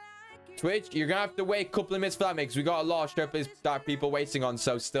guess. Twitch, you're gonna have to wait a couple of minutes for that, mate, because we got a lot of strip that people waiting on.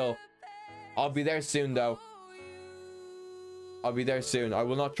 So still, I'll be there soon, though. I'll be there soon. I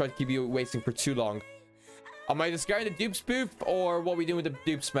will not try to keep you waiting for too long. Am I discarding the dupe spoof, or what we doing with the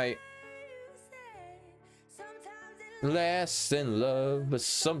dupes, mate? Less in love, but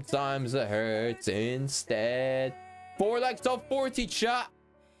sometimes it hurts instead. 4 likes off 40, chat.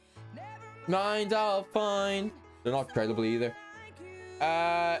 Mind I'll find. They're not credible either.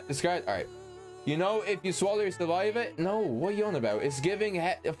 Discard. All right. You know, if you swallow, you survive it. No, what are you on about? It's giving.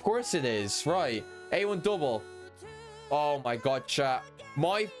 Of course it is. Right. A1 double. Oh my god, chat.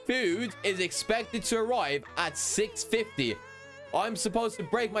 My food is expected to arrive at 6:50. I'm supposed to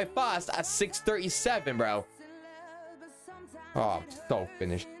break my fast at 6:37, bro. Oh, I'm so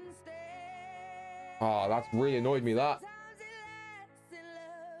finished. Oh, that's really annoyed me, that.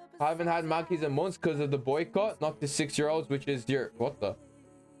 I haven't had Mackies in months because of the boycott. Not the 6-year-olds, which is your... What the?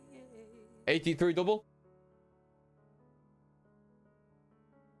 83 double?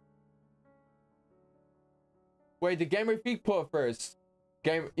 Wait, the gamer feet put it first.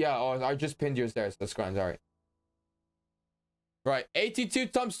 Game... Yeah, oh, I just pinned yours there. So that's grand, alright. Right, 82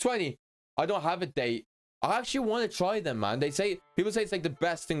 times 20. I don't have a date. I actually want to try them, man. People say it's like the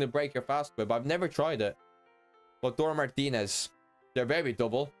best thing to break your fast with, but I've never tried it. But Dora Martinez. They're very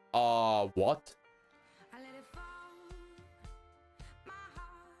double. What?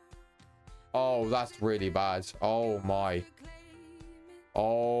 Oh, that's really bad. Oh my.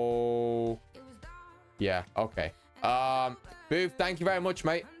 Oh. Yeah, okay. Booth, thank you very much,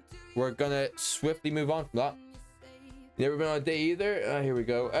 mate. We're gonna swiftly move on from that. Never been on a date either. Here we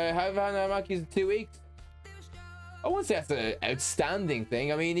go. Have had Mackies in 2 weeks. I wouldn't say that's an outstanding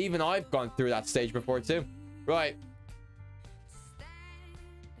thing. I mean, even I've gone through that stage before too. Right.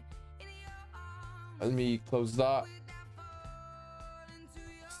 Let me close that.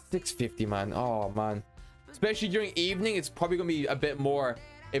 6:50, man. Oh, man. Especially during evening, it's probably going to be a bit more.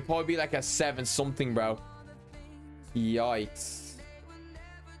 It'd probably be like a 7 something, bro. Yikes.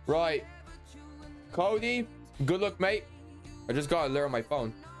 Right. Cody, good luck, mate. I just got an alert on my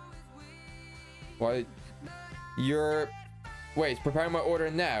phone. What? Wait, preparing my order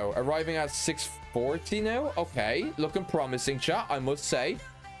now. Arriving at 6:40 now. Okay, looking promising, chat, I must say.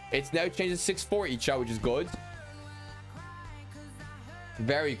 It's now changed to 6:40, chat, which is good.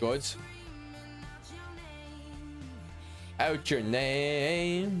 Very good. Out your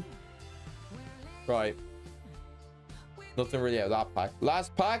name. Right. Nothing really out of that pack.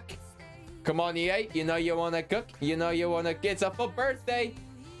 Last pack. Come on, EA. You know you want to cook. You know you want to... It's a full birthday.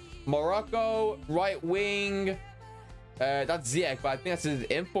 Morocco, right wing. That's Ziyech, but I think that's his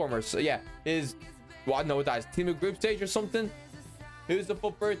informer. So yeah, well, I don't know what that is. Team of group stage or something. Who's the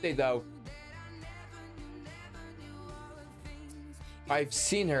full birthday though? I've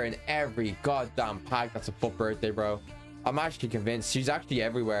seen her in every goddamn pack. That's a full birthday, bro. I'm actually convinced she's actually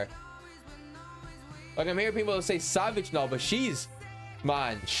everywhere. Like, I'm hearing people say Savage now, but she's,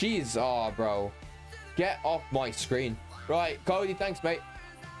 man, she's, oh, bro, get off my screen. Right, Cody, thanks, mate.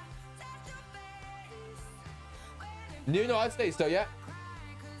 No, I'd say so, yeah.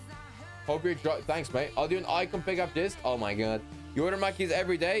 Hope you're thanks, mate. I'll do an icon pick up this. Oh my god, you order Mackies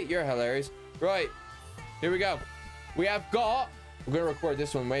every day. You're hilarious. Right, here we go. We have got, we're gonna record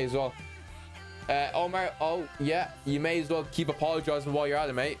this one, may as well. Omar, oh yeah, you may as well keep apologizing while you're at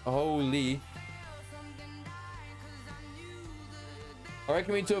it, mate. Holy. I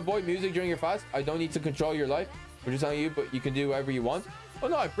recommend to avoid music during your fast. I don't need to control your life. We're just telling you, but you can do whatever you want. Oh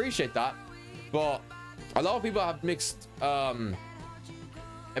no, I appreciate that, but a lot of people have mixed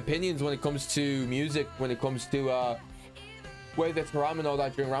opinions when it comes to music, when it comes to whether it's haram and all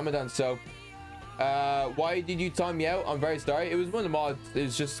that during Ramadan. So why did you time me out? I'm very sorry. It was one of the mods. It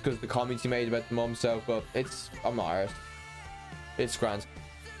was just because the comments you made about the mum. So, but I'm not arsed. It's grand.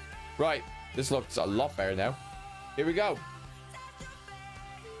 Right, this looks a lot better now. Here we go.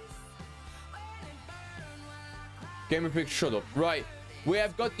 Gamer pick, shut up. Right, we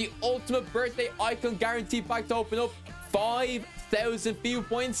have got the ultimate birthday icon guarantee pack to open up. 5,000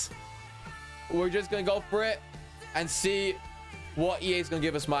 viewpoints. We're just gonna go for it and see what EA is gonna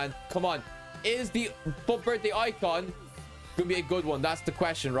give us, man. Come on, is the birthday icon gonna be a good one? That's the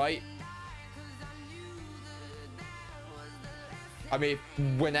question, right? I mean,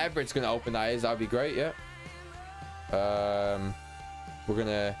 whenever it's gonna open, that'd be great. Yeah. We're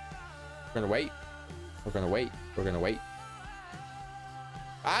gonna wait. We're gonna wait.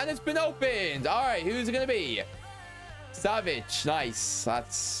 And it's been opened. All right, who's it gonna be? Savage. Nice.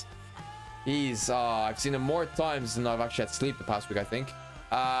 I've seen him more times than I've actually had sleep the past week, I think.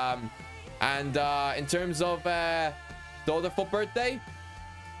 In terms of the other full birthday,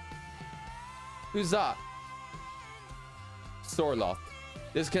 Who's that? Sorloth.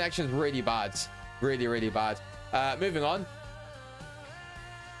 This connection is really bad. Really, really bad. Moving on.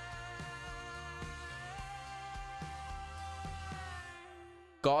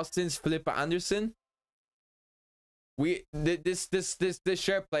 Gostin's Philippa Anderson. This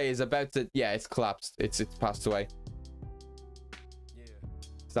share play is about to, yeah, it's collapsed. It's passed away.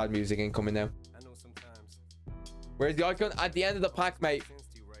 Sad music incoming now. Where's the icon? At the end of the pack, mate.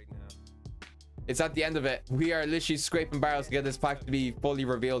 It's at the end of it. We are literally scraping barrels to get this pack to be fully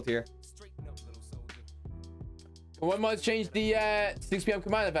revealed here. One might change the 6 p.m.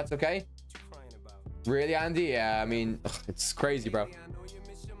 command if that's okay. Really, Andy? Yeah, I mean, it's crazy, bro.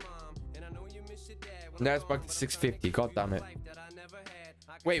 Now it's back to 650. God damn it.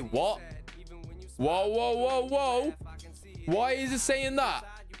 Wait, what? Whoa, whoa, whoa, whoa. Why is it saying that?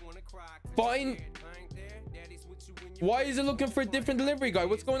 Fine. Why is it looking for a different delivery guy?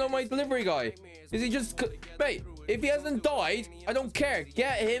 What's going on with my delivery guy? Is he just... Mate, if he hasn't died, I don't care.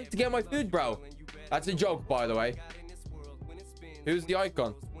 Get him to get my food, bro. That's a joke, by the way. Who's the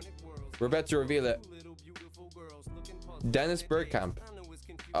icon? We're about to reveal it. Dennis Bergkamp.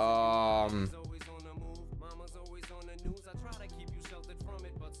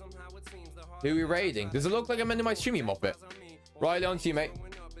 Who are we raiding? Does it look like I'm into my streamy muppet? Right on to you, mate.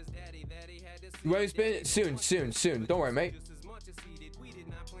 When it's been soon. Don't worry, mate.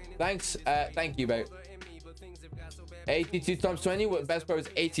 Thanks. Thank you, mate. 82 times 20. What best part was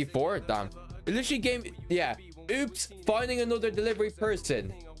 84? Damn. It literally game. Yeah. Oops. Finding another delivery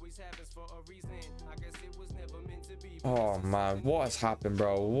person. Oh man, what has happened,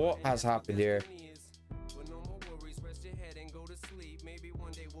 bro? What has happened here?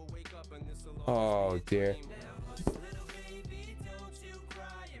 Oh dear.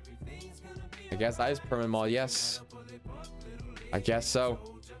 I guess that is permanent mod. Yes, I guess so.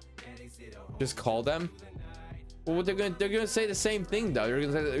 Just call them. Well, they're gonna say the same thing though.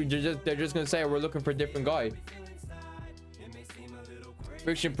 They're just gonna say, oh, we're looking for a different guy.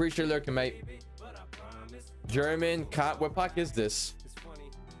 Friction preacher lurking, mate. German cat. What pack is this?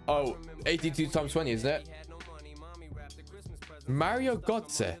 Oh, 82 times 20, isn't it? Mario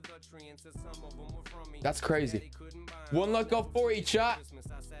Götze. That's crazy. One luck off 40 chat.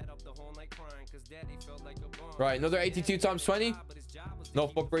 Right, another 82 times 20. No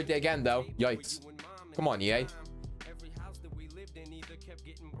fuck birthday again though. Yikes. Come on, EA.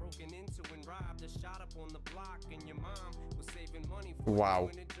 Wow.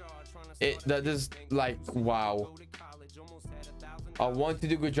 That is like, wow. I want to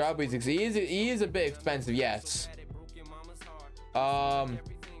do a good job, but he is a bit expensive, yes. No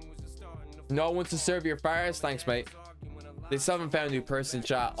one to serve your fires. Thanks, mate. They still haven't found a new person,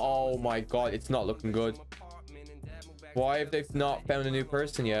 chat. Oh my god, it's not looking good. Why have they not found a new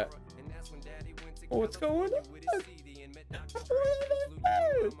person yet? Oh, what's going on?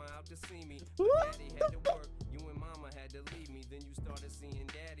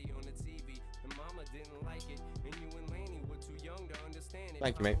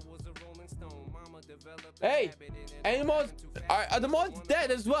 Thank you, mate. Hey, and the mods are the mods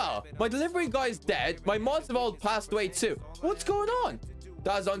dead as well? My delivery guy's dead. My mods have all passed away too. What's going on?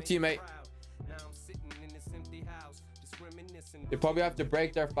 That's on to you, mate. They probably have to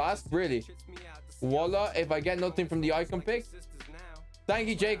break their fast. Really? Voila, if I get nothing from the icon pick. Thank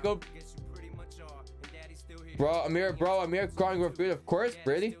you, Jacob. Bro, Amir crying for food. Of course,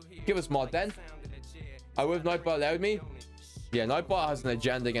 really? Give us mod then. I wish Nightbot allowed me. Yeah, Nightbot has an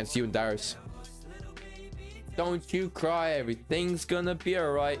agenda against you and Darius. Don't you cry, everything's gonna be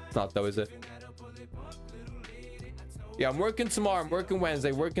alright. It's not though, is it? Yeah, I'm working tomorrow, I'm working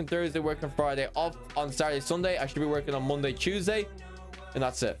Wednesday, working Thursday, working Friday, off on Saturday, Sunday. I should be working on Monday, Tuesday, and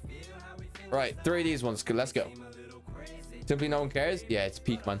that's it. Right, 3 of these ones. Let's go. Simply no one cares. Yeah, it's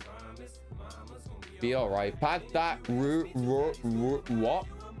peak, man. Be alright. Pack that. What?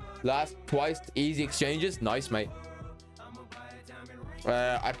 Last twice easy exchanges. Nice, mate.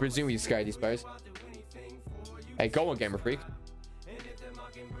 I presume you scared these players. Hey, go on, Gamer Freak.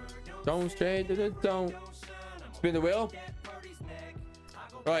 Don't stray to the don't. Spin the wheel.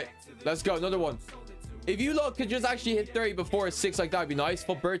 Right, let's go. Another one. If you lot could just actually hit 30 before 6 like that, would be nice.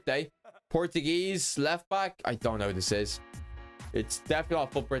 Full birthday. Portuguese left back. I don't know who this is. It's definitely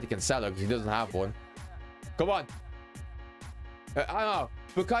not full birthday Cancelo because he doesn't have one. Come on. I don't know.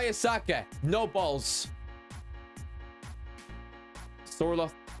 Bukayo Saka. No balls.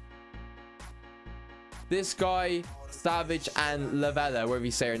 Sorloth. This guy, Savage, and Lavella, wherever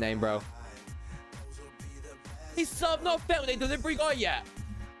you say her name, bro. He's still not found a delivery guy yet.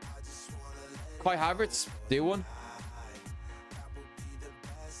 Kai Havertz, do one.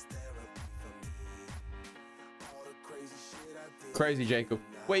 crazy, Jacob.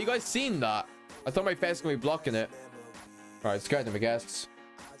 Wait, you guys seen that? I thought my face was gonna be blocking it. All right, scared them, I guess.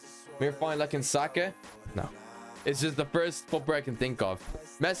 We're fine like in Saka. No, it's just the first football I can think of.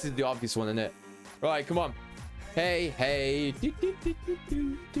 Messi is the obvious one, isn't it? Right, come on. Hey, hey. Do, do, do, do,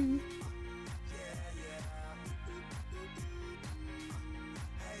 do, do.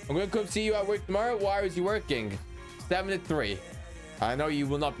 I'm gonna come see you at work tomorrow. Why is you working? 7 to 3. I know you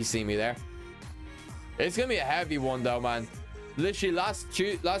will not be seeing me there. It's gonna be a heavy one though, man. Literally last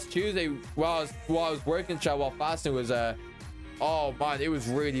Tuesday while I was working while fasting was oh man, it was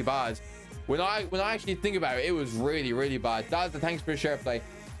really bad. When I actually think about it, it was really bad. That's the thanks for share play.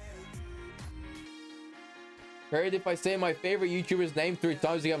 Heard if I say my favorite YouTuber's name 3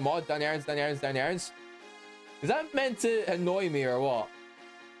 times, you get mod. Dan Aaron's, Dan Aaron's, Dan Aaron's. Is that meant to annoy me or what?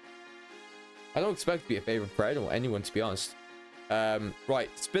 I don't expect to be a favorite for anyone, to be honest. Right,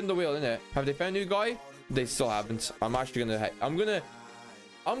 spin the wheel, innit? Have they found a new guy? They still haven't. I'm actually gonna I'm gonna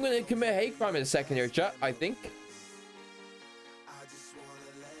commit hate crime in a second here, chat. I think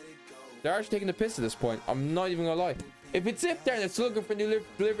they're actually taking the piss at this point. I'm not even gonna lie. If it's if there and it's looking for a new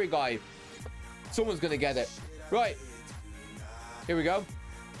delivery guy, someone's gonna get it. Right, here we go.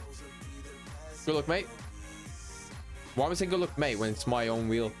 Good luck, mate. Why am I saying good luck, mate, when it's my own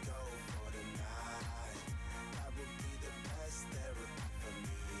wheel?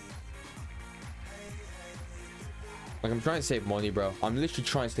 Like, I'm trying to save money, bro. I'm literally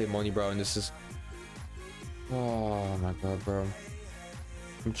trying to save money, bro. And this is... Oh, my God, bro.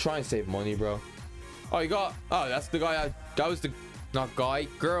 I'm trying to save money, bro. Oh, you got... Oh, that's the guy. That was the... Not guy.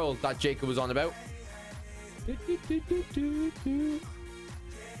 Girl that Jacob was on about.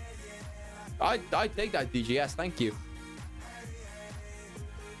 I take that, DGS. Thank you.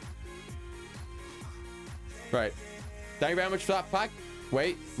 Right. Thank you very much for that pack.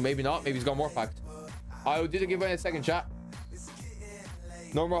 Wait, maybe not. Maybe he's got more packs. I did a giveaway in a second, chat.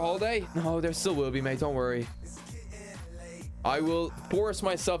 No more holiday? No, there still will be, mate. Don't worry. I will force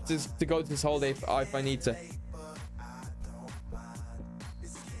myself to go to this holiday if I need to.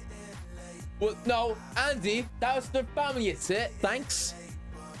 Well, no, Andy, that was the family. It's it. Thanks.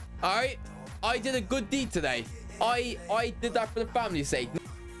 All right. I did a good deed today. I did that for the family's sake.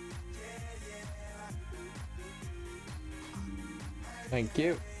 Thank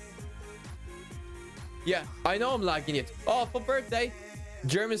you. Yeah, I know I'm lagging it. Oh, for birthday.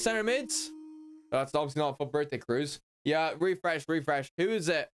 German center mids. That's obviously not for birthday cruise. Yeah, refresh. Who is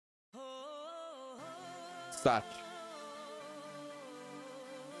it? Satch.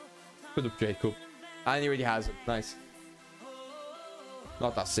 Put up Jacob. And he already has it. Nice.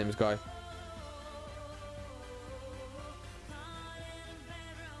 Not that Sims guy.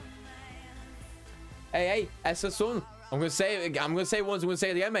 Hey, SS1. I'm gonna say it once, I'm gonna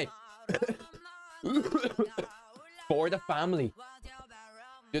say it again, mate. For the family.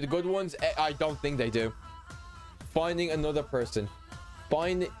 Do the good ones? I don't think they do. Finding another person.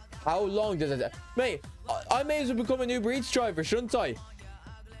 How long does it... Mate, I may as well become an Uber Eats driver, shouldn't I?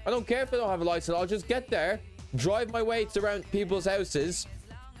 I don't care if I don't have a license. I'll just get there, drive my way around people's houses.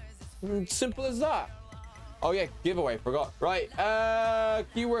 Simple as that. Oh yeah, giveaway, forgot. Right,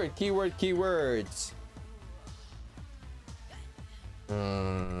 keywords.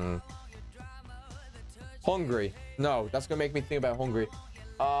 Hungry. No, that's gonna make me think about hungry.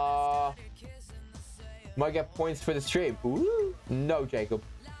 Might get points for the stream. Ooh. No, Jacob.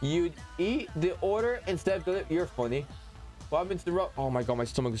 You'd eat the order instead of deliver. You're funny. What happened to the rock? Oh my God, my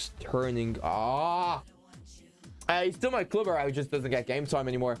stomach is turning. He's still my clubber. He just doesn't get game time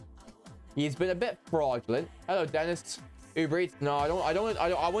anymore. He's been a bit fraudulent. Hello, Dennis. Uber Eats. No,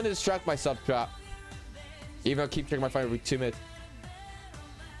 I want to distract myself, chat. Even though I keep checking my phone every 2 minutes.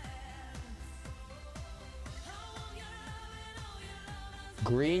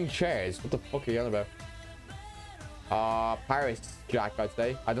 Green chairs. What the fuck are you on about? Paris Jack, I'd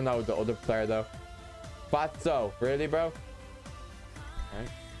say. I don't know the other player though. Fatso, really, bro? Alright.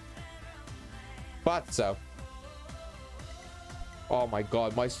 Fatso. Oh my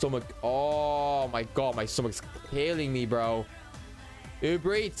God, my stomach. Oh my God, my stomach's killing me, bro.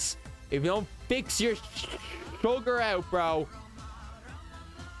 Uber Eats, if you don't fix your sugar out, bro.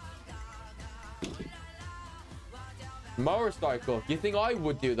 Motorcycle. You think I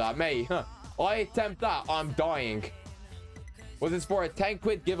would do that, mate? Huh. I attempt that, I'm dying. Was this for a 10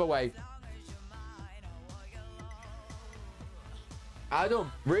 quid giveaway?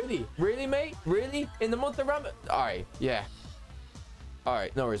 Adam, really? Really, mate? Really? In the month of Ramadan? Alright, yeah.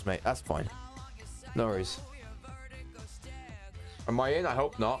 Alright, no worries, mate. That's fine. No worries. Am I in? I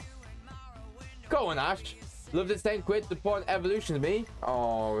hope not. Go on, Ash. Love this 10 quid to put on evolution to me.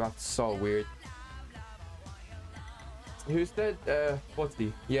 Oh, that's so weird. Who said what's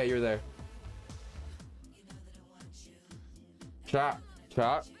he? Yeah, you're there. Chat,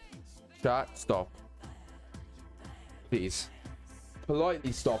 chat, chat, stop. Please.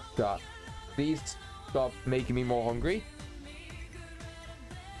 Politely stop, chat. Please stop making me more hungry.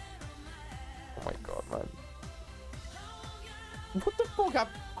 Oh my god, man. What the fuck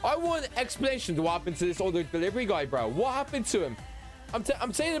happened? I want an explanation to what happened to this other delivery guy, bro. What happened to him?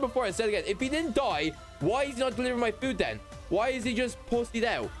 I'm saying it before, I said it again. If he didn't die, why is he not delivering my food then? Why is he just posted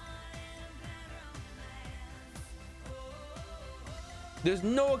out? There's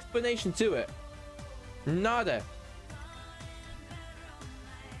no explanation to it. Nada.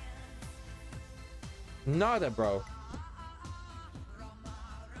 Nada, bro.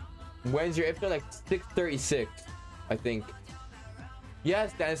 When's your iftar? Like 6:36, I think.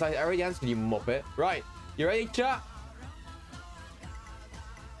 Yes, Dennis, I already answered you, muppet. Right, you ready, chat?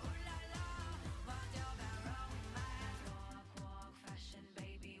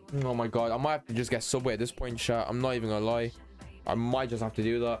 Oh my god, I might have to just get Subway at this point, chat. I'm not even gonna lie. I might just have to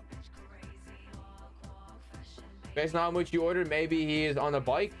do that. Based on how much you ordered, maybe he is on a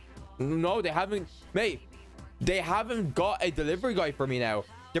bike. No, they haven't, mate. They haven't got a delivery guy for me now.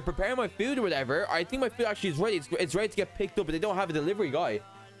 They're preparing my food or whatever. I think my food actually is ready. It's ready to get picked up, but they don't have a delivery guy.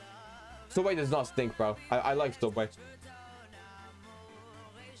 Subway does not stink, bro. I like Subway.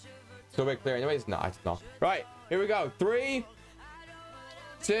 Subway clear. Anyways, no, it's not. Right, here we go. 3,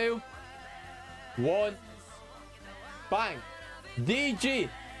 2, 1. Bang. DG.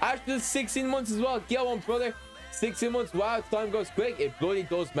 After 16 months as well. Get one, brother. 16 months. Wow, time goes quick. It bloody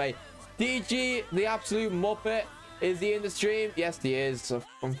does, mate. DG, the absolute muppet. Is he in the stream? Yes, he is.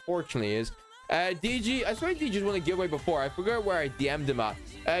 Unfortunately, he is. DG, I swear DG's won a giveaway before. I forgot where I DM'd him at.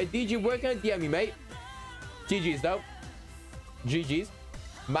 DG, where can I DM you, mate? GG's, though. GG's.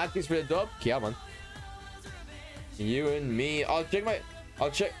 Matthews for the dub. Yeah, man. You and me. I'll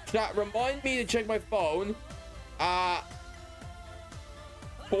check. Chat, remind me to check my phone.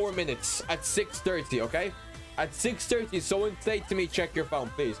 4 minutes at 6:30, okay? At 6:30, someone say to me, check your phone,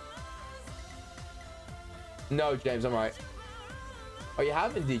 please. No, James, I'm alright. Oh, you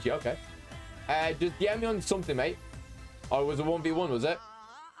haven't, DG? Okay. Just DM me on something, mate. Oh, it was a 1v1, was it?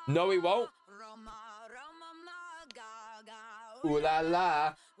 No, he won't. Ooh la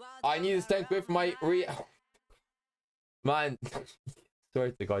la. I need to stand quick for my Man.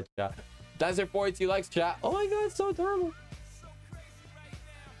 Sorry to God, chat. Dancer 42 likes, chat. Oh my god, it's so terrible.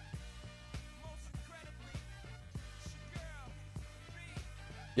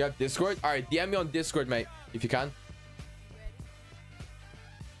 You have Discord? Alright, DM me on Discord, mate, if you can.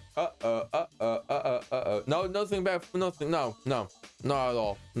 No, nothing bad. Nothing. No, not at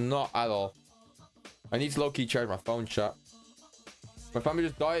all. Not at all. I need to low-key charge my phone, chat. My family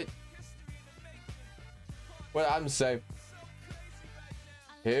just died. What I'm saying?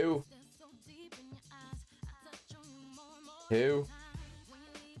 Who?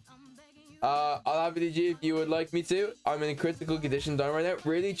 I'll have a DG if you would like me to. I'm in critical condition down right now.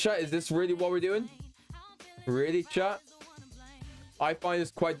 Really, chat? Is this really what we're doing? Really, chat? I find this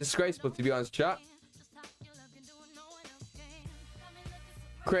quite disgraceful, to be honest, chat.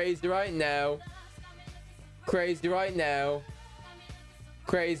 Crazy right now. Crazy right now.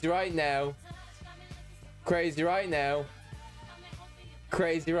 Crazy right now. Crazy right now.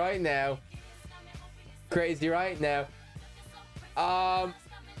 Crazy right now. Crazy right now.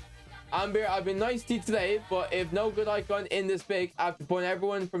 Amber, I've been nice to you today, but if no good icon in this big, I have to point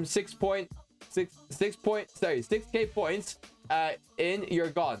everyone from 6K points in, you're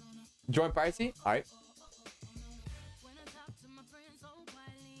gone. Join party? Alright.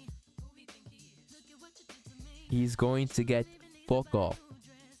 He's going to get fuck off.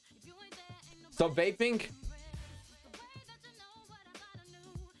 Stop vaping.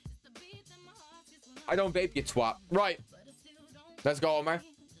 I don't vape, you twat. Right. Let's go, Omar.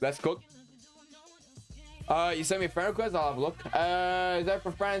 Let's cook. You sent me a friend request. I'll have a look. Is that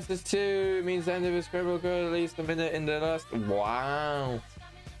for Francis too? It means the end of his scribble could at least a minute in the last. Wow.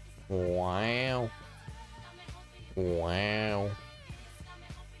 Wow. Wow.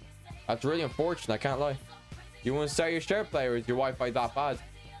 That's really unfortunate. I can't lie. You want to start your share play, or is your Wi-Fi that bad?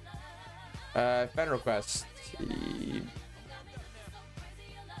 Friend request.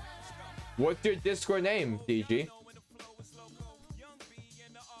 What's your Discord name, DG?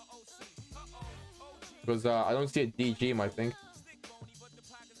 Because I don't see a DG in my thing.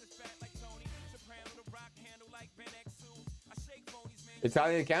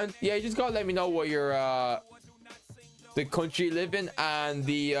 Italian account? Yeah, you just gotta let me know what your the country you live in and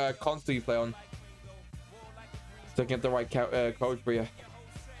the console you play on, so I can get the right code for you.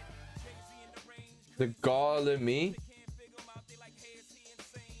 The gall of me.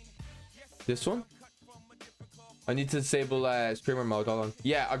 This one? I need to disable streamer mode. Hold on.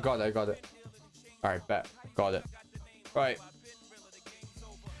 Yeah, I got it. All right, bet. Got it. Right.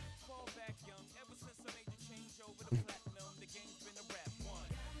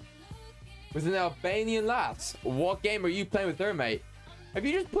 With an Albanian lass. What game are you playing with her, mate? Have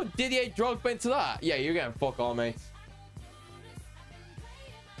you just put Didier Drogba into that? Yeah, you're getting fuck all, mate.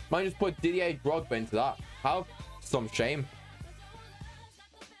 Mine just put Didier Drogba into that. How? Some shame.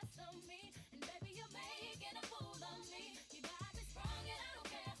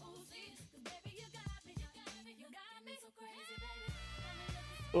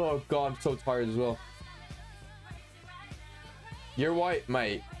 Oh god, I'm so tired as well. You're white,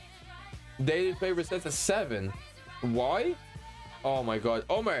 mate. Daily favorite sets a 7. Why? Oh my god,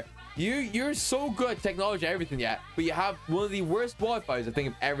 Omar, you're so good at technology and everything, yeah, but you have one of the worst Wi-Fi's I think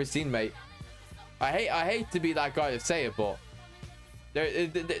I've ever seen, mate. I hate to be that guy to say it, but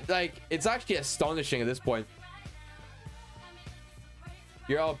like it's actually astonishing at this point.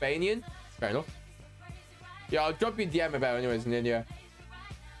 You're Albanian? Fair enough. Yeah, I'll drop you a DM about it anyways, and then yeah.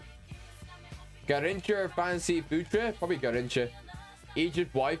 Garincha or Fancy Futra? Probably Garincha.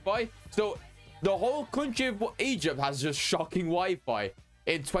 Egypt Wi-Fi. So the whole country of Egypt has just shocking Wi-Fi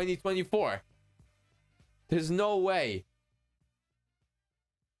in 2024. There's no way.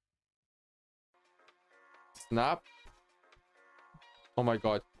 Snap. Oh my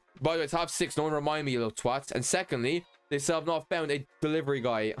god. By the way, top 6, no one remind me, you little twats. And secondly, they still have not found a delivery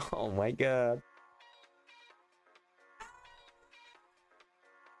guy. Oh my god.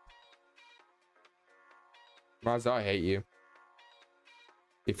 Mazda, I hate you.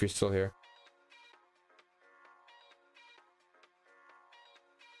 If you're still here.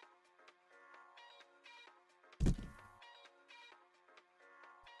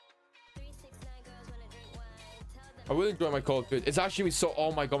 I will enjoy my cold food. It's actually gonna be so,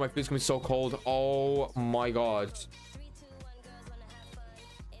 oh my god, my food's gonna be so cold. Oh my god.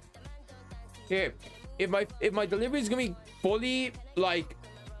 Here, if my delivery is gonna be fully like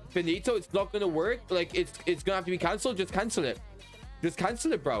finito, it's not gonna work. Like it's gonna have to be cancelled. Just cancel it. Just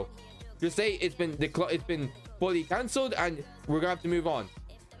cancel it, bro. Just say it's been fully cancelled and we're gonna have to move on.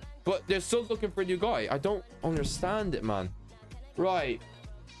 But they're still looking for a new guy. I don't understand it, man. Right.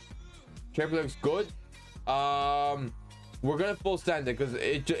 Trevor looks good. We're gonna full send it because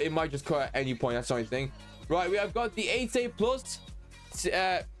it might just cut at any point. That's the only thing. Right, we have got the 8A plus.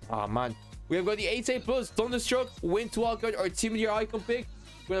 Oh man, we have got the 8A plus Thunderstruck, Wind Walker, or Team of the Year icon pick.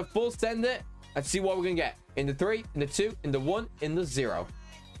 We're gonna full send it and see what we're gonna get in the 3, in the 2, in the 1, in the 0.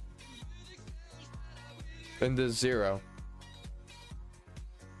 In the 0.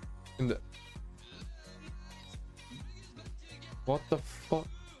 In the. What the fuck?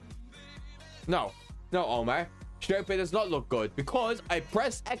 No. No, Omar. Straight play does not look good because I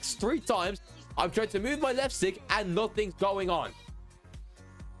pressed X 3 times. I'm trying to move my left stick and nothing's going on.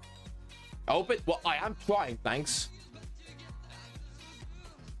 Open. Well, I am trying. Thanks.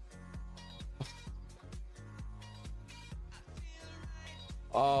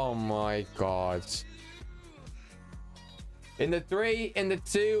 Oh my god. In the 3, in the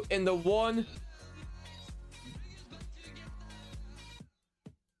 2, in the 1.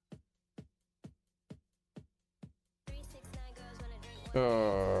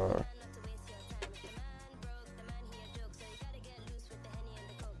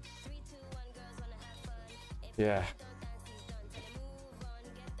 Yeah.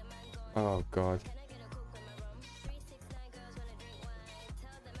 Oh god.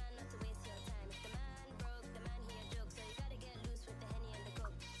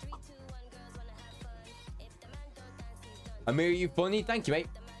 Amir, you funny? Thank you, mate.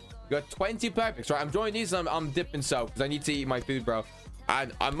 You got 20 perfects, right? I'm joining these and I'm dipping so because I need to eat my food, bro.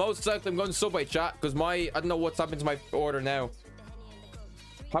 And I'm most likely I'm going to Subway, chat, because I don't know what's happened to my order now.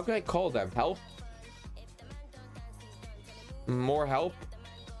 How can I call them? Help? More help?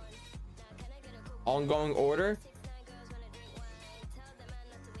 Ongoing order?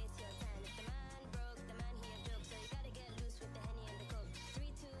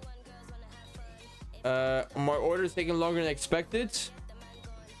 My order is taking longer than expected.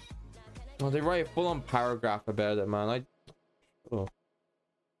 Oh, they write a full-on paragraph about it, man. Oh.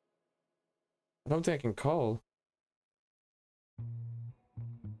 I don't think I can call.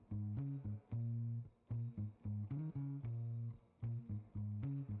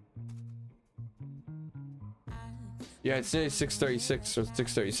 Yeah, it's nearly 6:36 or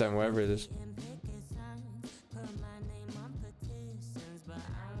 6:37, whatever it is.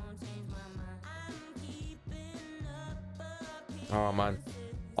 Oh man,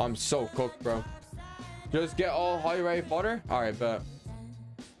 I'm so cooked, bro. Just get all high rate fodder. All right, but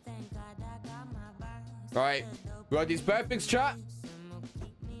Right. We got these perfects, chat.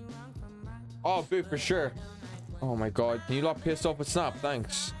 Oh, boo, for sure. Oh my god. Can you not pissed off with Snap?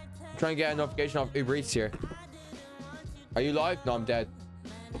 Thanks. I'm trying to get a notification off Uber Eats here. Are you live? No, I'm dead.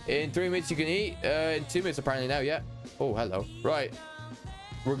 In 3 minutes you can eat. In 2 minutes apparently now, yeah. Oh, hello. Right.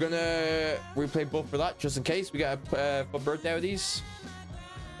 We're gonna replay both for that, just in case. We got a birthday of these.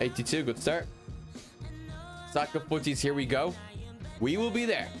 82, good start. Stack of footies, here we go. We will be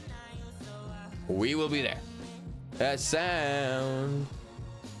there. We will be there. A sound.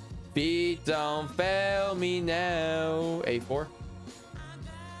 Feet don't fail me now. A4.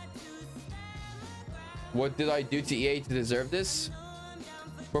 What did I do to EA to deserve this?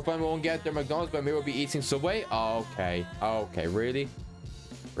 For fun, we won't get their McDonald's, but maybe we'll be eating Subway. Okay. Okay, really?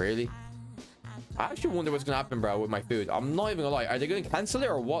 Really? I actually wonder what's gonna happen, bro, with my food. I'm not even gonna lie. Are they gonna cancel it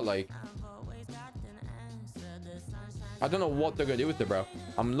or what? Like, I don't know what they're gonna do with it, bro.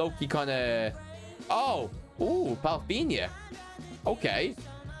 I'm low-key kind of... Oh! Ooh, Palfinia. Okay.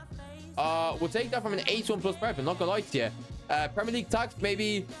 We'll take that from an 81 plus prep. I'm not gonna lie to you. Premier League tax,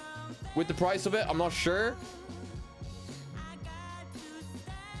 maybe with the price of it. I'm not sure.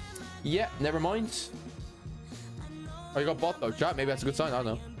 Yeah, never mind. Oh, you got bot though, chat. Maybe that's a good sign. I don't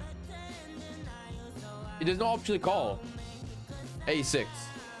know. It does not optionally call. A6.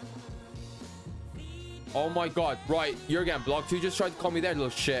 Oh my god. Right. You're getting blocked. Who just tried to call me there, little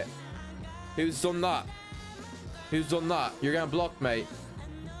shit? Who's done that? Who's done that? You're getting blocked, mate.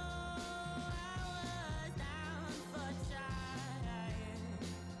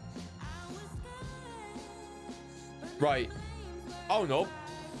 Right. Oh no.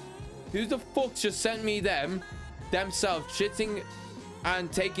 Who the fuck just sent me themselves shitting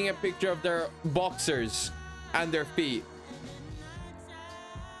and taking a picture of their boxers and their feet?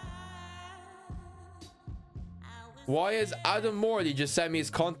 Why has Adam Morley just sent me his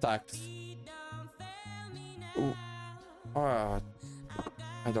contacts? Ooh. I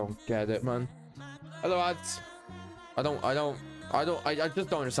don't get it, man. Hello, ads. I just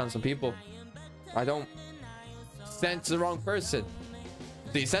don't understand some people. I don't send to the wrong person.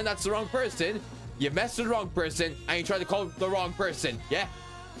 So you send that to the wrong person, you mess with the wrong person, and you try to call the wrong person. Yeah.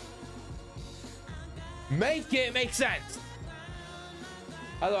 Make it make sense.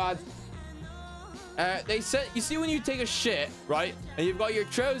 Hello, ads. They said, you see when you take a shit, right? And you've got your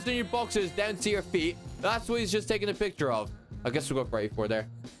trousers and your boxers down to your feet. That's what he's just taking a picture of. I guess we'll go for A4 there.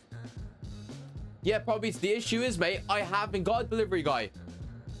 Yeah, probably the issue is, mate, I haven't got a delivery guy.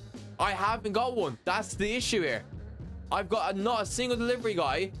 I haven't got one. That's the issue here. I've got not a single delivery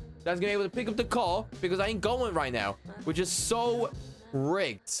guy that's gonna be able to pick up the call because I ain't going right now, which is so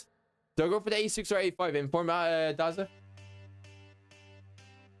rigged. Do I go for the A6 or A5? Inform Daza?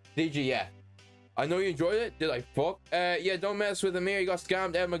 DG, yeah. I know you enjoyed it. Did I fuck? Yeah, don't mess with Amir. You got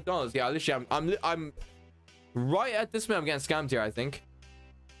scammed at McDonald's. Yeah, literally, I'm right at this minute. I'm getting scammed here, I think.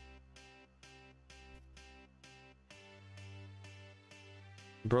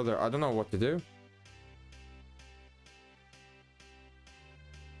 Brother, I don't know what to do.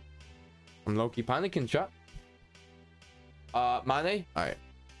 I'm low-key panicking, chat. Mane? Alright.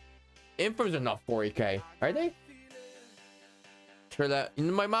 Informs are not 40k, are they? Sure that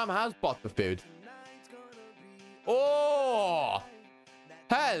my mom has bought the food. Oh!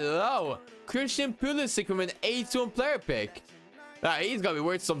 Hello! Christian Pulisic from an 8-1 player pick. He's gotta be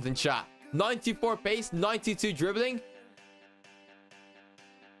worth something, chat. 94 pace, 92 dribbling.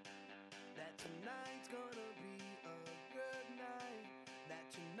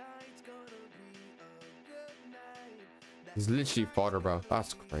 He's literally fodder, bro.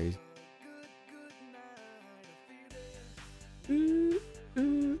 That's crazy. You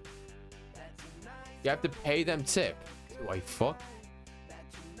have to pay them tip. Do I fuck?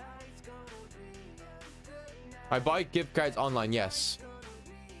 I buy gift cards online, yes.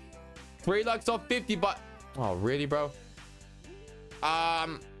 3 likes off 50, but oh really, bro?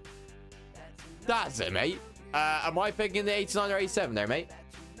 That's it, mate. Am I picking the 89 or 87 there, mate?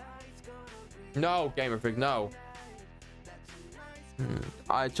 No, gamer freak, no.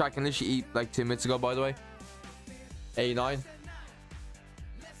 I can literally eat like 2 minutes ago, by the way. 89.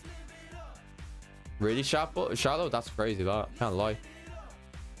 Really shallow? That's crazy. That can't lie.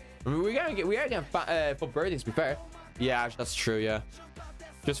 I mean, we are getting for birthdays, to be fair. Yeah, that's true. Yeah,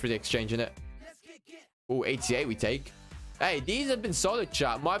 just for the exchange in it. Oh, 88 we take. Hey, these have been solid,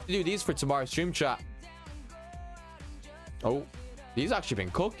 chat. Might have to do these for tomorrow's stream, chat. Oh, these actually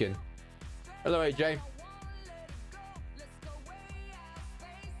been cooking. Hello, AJ.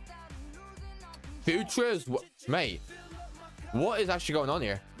 Futures, mate. What is actually going on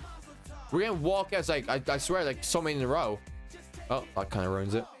here? We're getting walkouts like I swear, like so many in a row. Oh, that kind of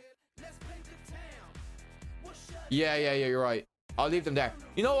ruins it. Yeah, you're right. I'll leave them there.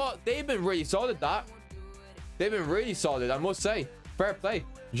 You know what? They've been really solid, that. They've been really solid, I must say. Fair play.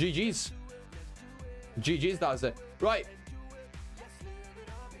 GG's. GG's, that's it. Right.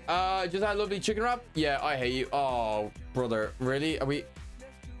 Just had a lovely chicken wrap. Yeah, I hate you. Oh, brother. Really? Are we...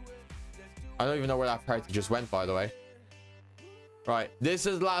 I don't even know where that party just went, by the way. Right. This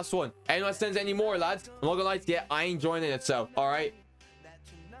is the last one. Anyone sends any more, lads? I'm not gonna lie to you. I ain't joining it, so. Alright.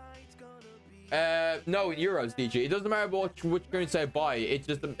 No, euros, DG. It doesn't matter which currency I buy.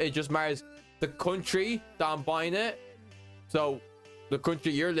 It just matters the country that I'm buying it. So, the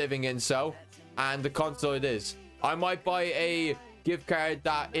country you're living in, so. And the console it is. I might buy a gift card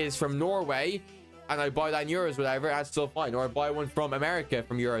that is from Norway, and I buy that in euros, whatever, that's still fine. Or I buy one from America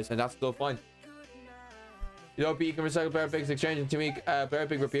from euros, and that's still fine. You know, you can recycle player picks, exchange into week player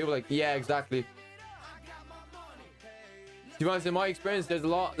pick for people. Like, yeah, exactly. To be honest, in my experience, there's a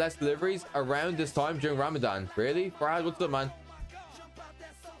lot less deliveries around this time during Ramadan. Really? Brad, what's up, man?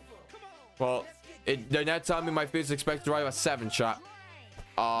 Well, they're now telling me my food's expected to arrive at 7, chat.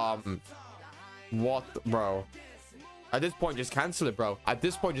 What, bro? At this point, just cancel it, bro. At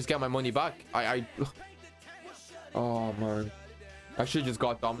this point, just get my money back. Oh, man. I should just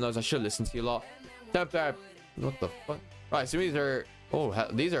got Domino's. I should listen to you a lot. What the fuck? Right, so these are... Oh, hell,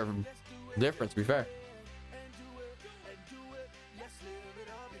 these are different, to be fair.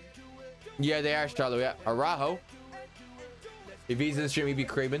 Yeah, they are shallow, yeah. Arajo. If he's in the stream, he'd be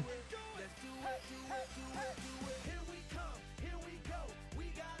creaming.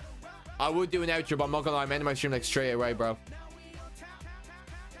 I would do an outro, but I'm not gonna lie, I'm ending my stream like straight away, bro.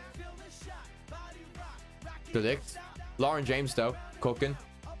 Predict. Lauren James, though. Cooking.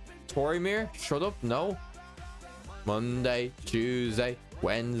 Torimir? Shut up. No. Monday, Tuesday,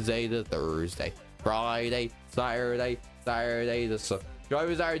 Wednesday to Thursday, Friday, Saturday to Sunday.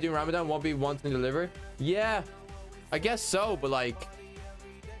 Drivers that are doing Ramadan won't be wanting to deliver. Yeah, I guess so, but like,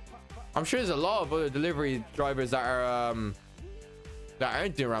 I'm sure there's a lot of other delivery drivers that are that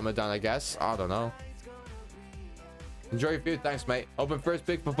aren't doing Ramadan. I guess, I don't know. Enjoy your food, thanks, mate. Open first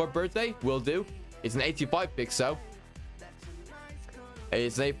pick before birthday, will do. It's an 85 pick, so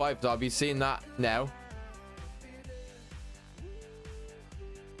it's an 85, so I'll be seeing that now.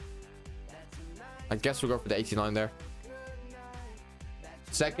 I guess we'll go for the 89 there.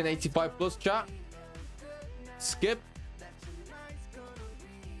 Second 85 plus, chat. Skip.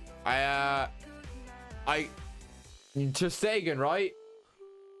 Just Sagan, right?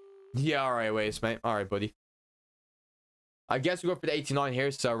 Yeah, all right, Waste, mate. All right, buddy. I guess we go for the 89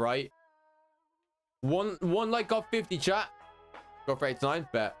 here, so right. One like got 50, chat. Go for 89,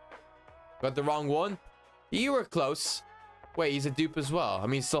 bet. Got the wrong one. You were close. Wait, he's a dupe as well. I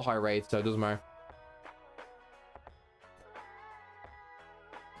mean, he's still high rate, so it doesn't matter.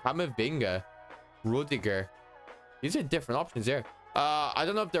 Kamavinga, Rudiger. These are different options here. I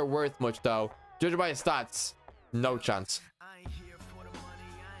don't know if they're worth much though. Judging by his stats, no chance.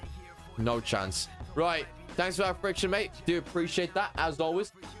 No chance. Right. Thanks for that friction, mate. Do appreciate that as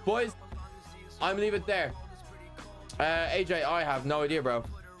always, boys. I'm leaving it there. AJ, I have no idea, bro.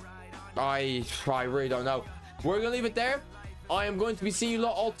 I really don't know. We're gonna leave it there. I am going to be seeing you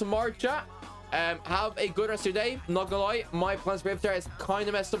lot all tomorrow, chat. Have a good rest of your day. I'm not gonna lie, my plans for after is kind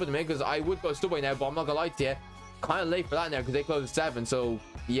of messed up at the minute because I would go Subway now, but I'm not gonna lie to you, kind of late for that now because they close at 7. So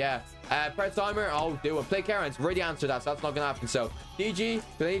yeah, press timer. I'll do it. Play Karen's already answered that, so that's not gonna happen. So DG,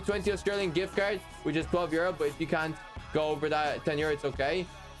 the need 20 Australian gift card, which is €12, but if you can't go over that €10, it's okay.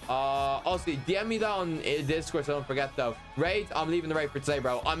 Also DM me that on Discord, so don't forget though. Raid, I'm leaving the raid for today,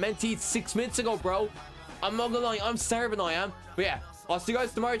 bro. I meant to eat 6 minutes ago, bro. I'm not gonna lie, I'm starving, I am. But yeah, I'll see you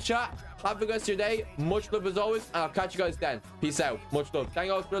guys tomorrow, chat. Have a good rest of your day. Much love as always, and I'll catch you guys then. Peace out. Much love. Thank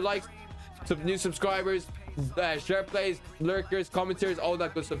you all for the likes, some new subscribers, share plays, lurkers, commenters, all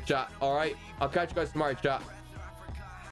that good stuff, chat. All right, I'll catch you guys tomorrow, chat.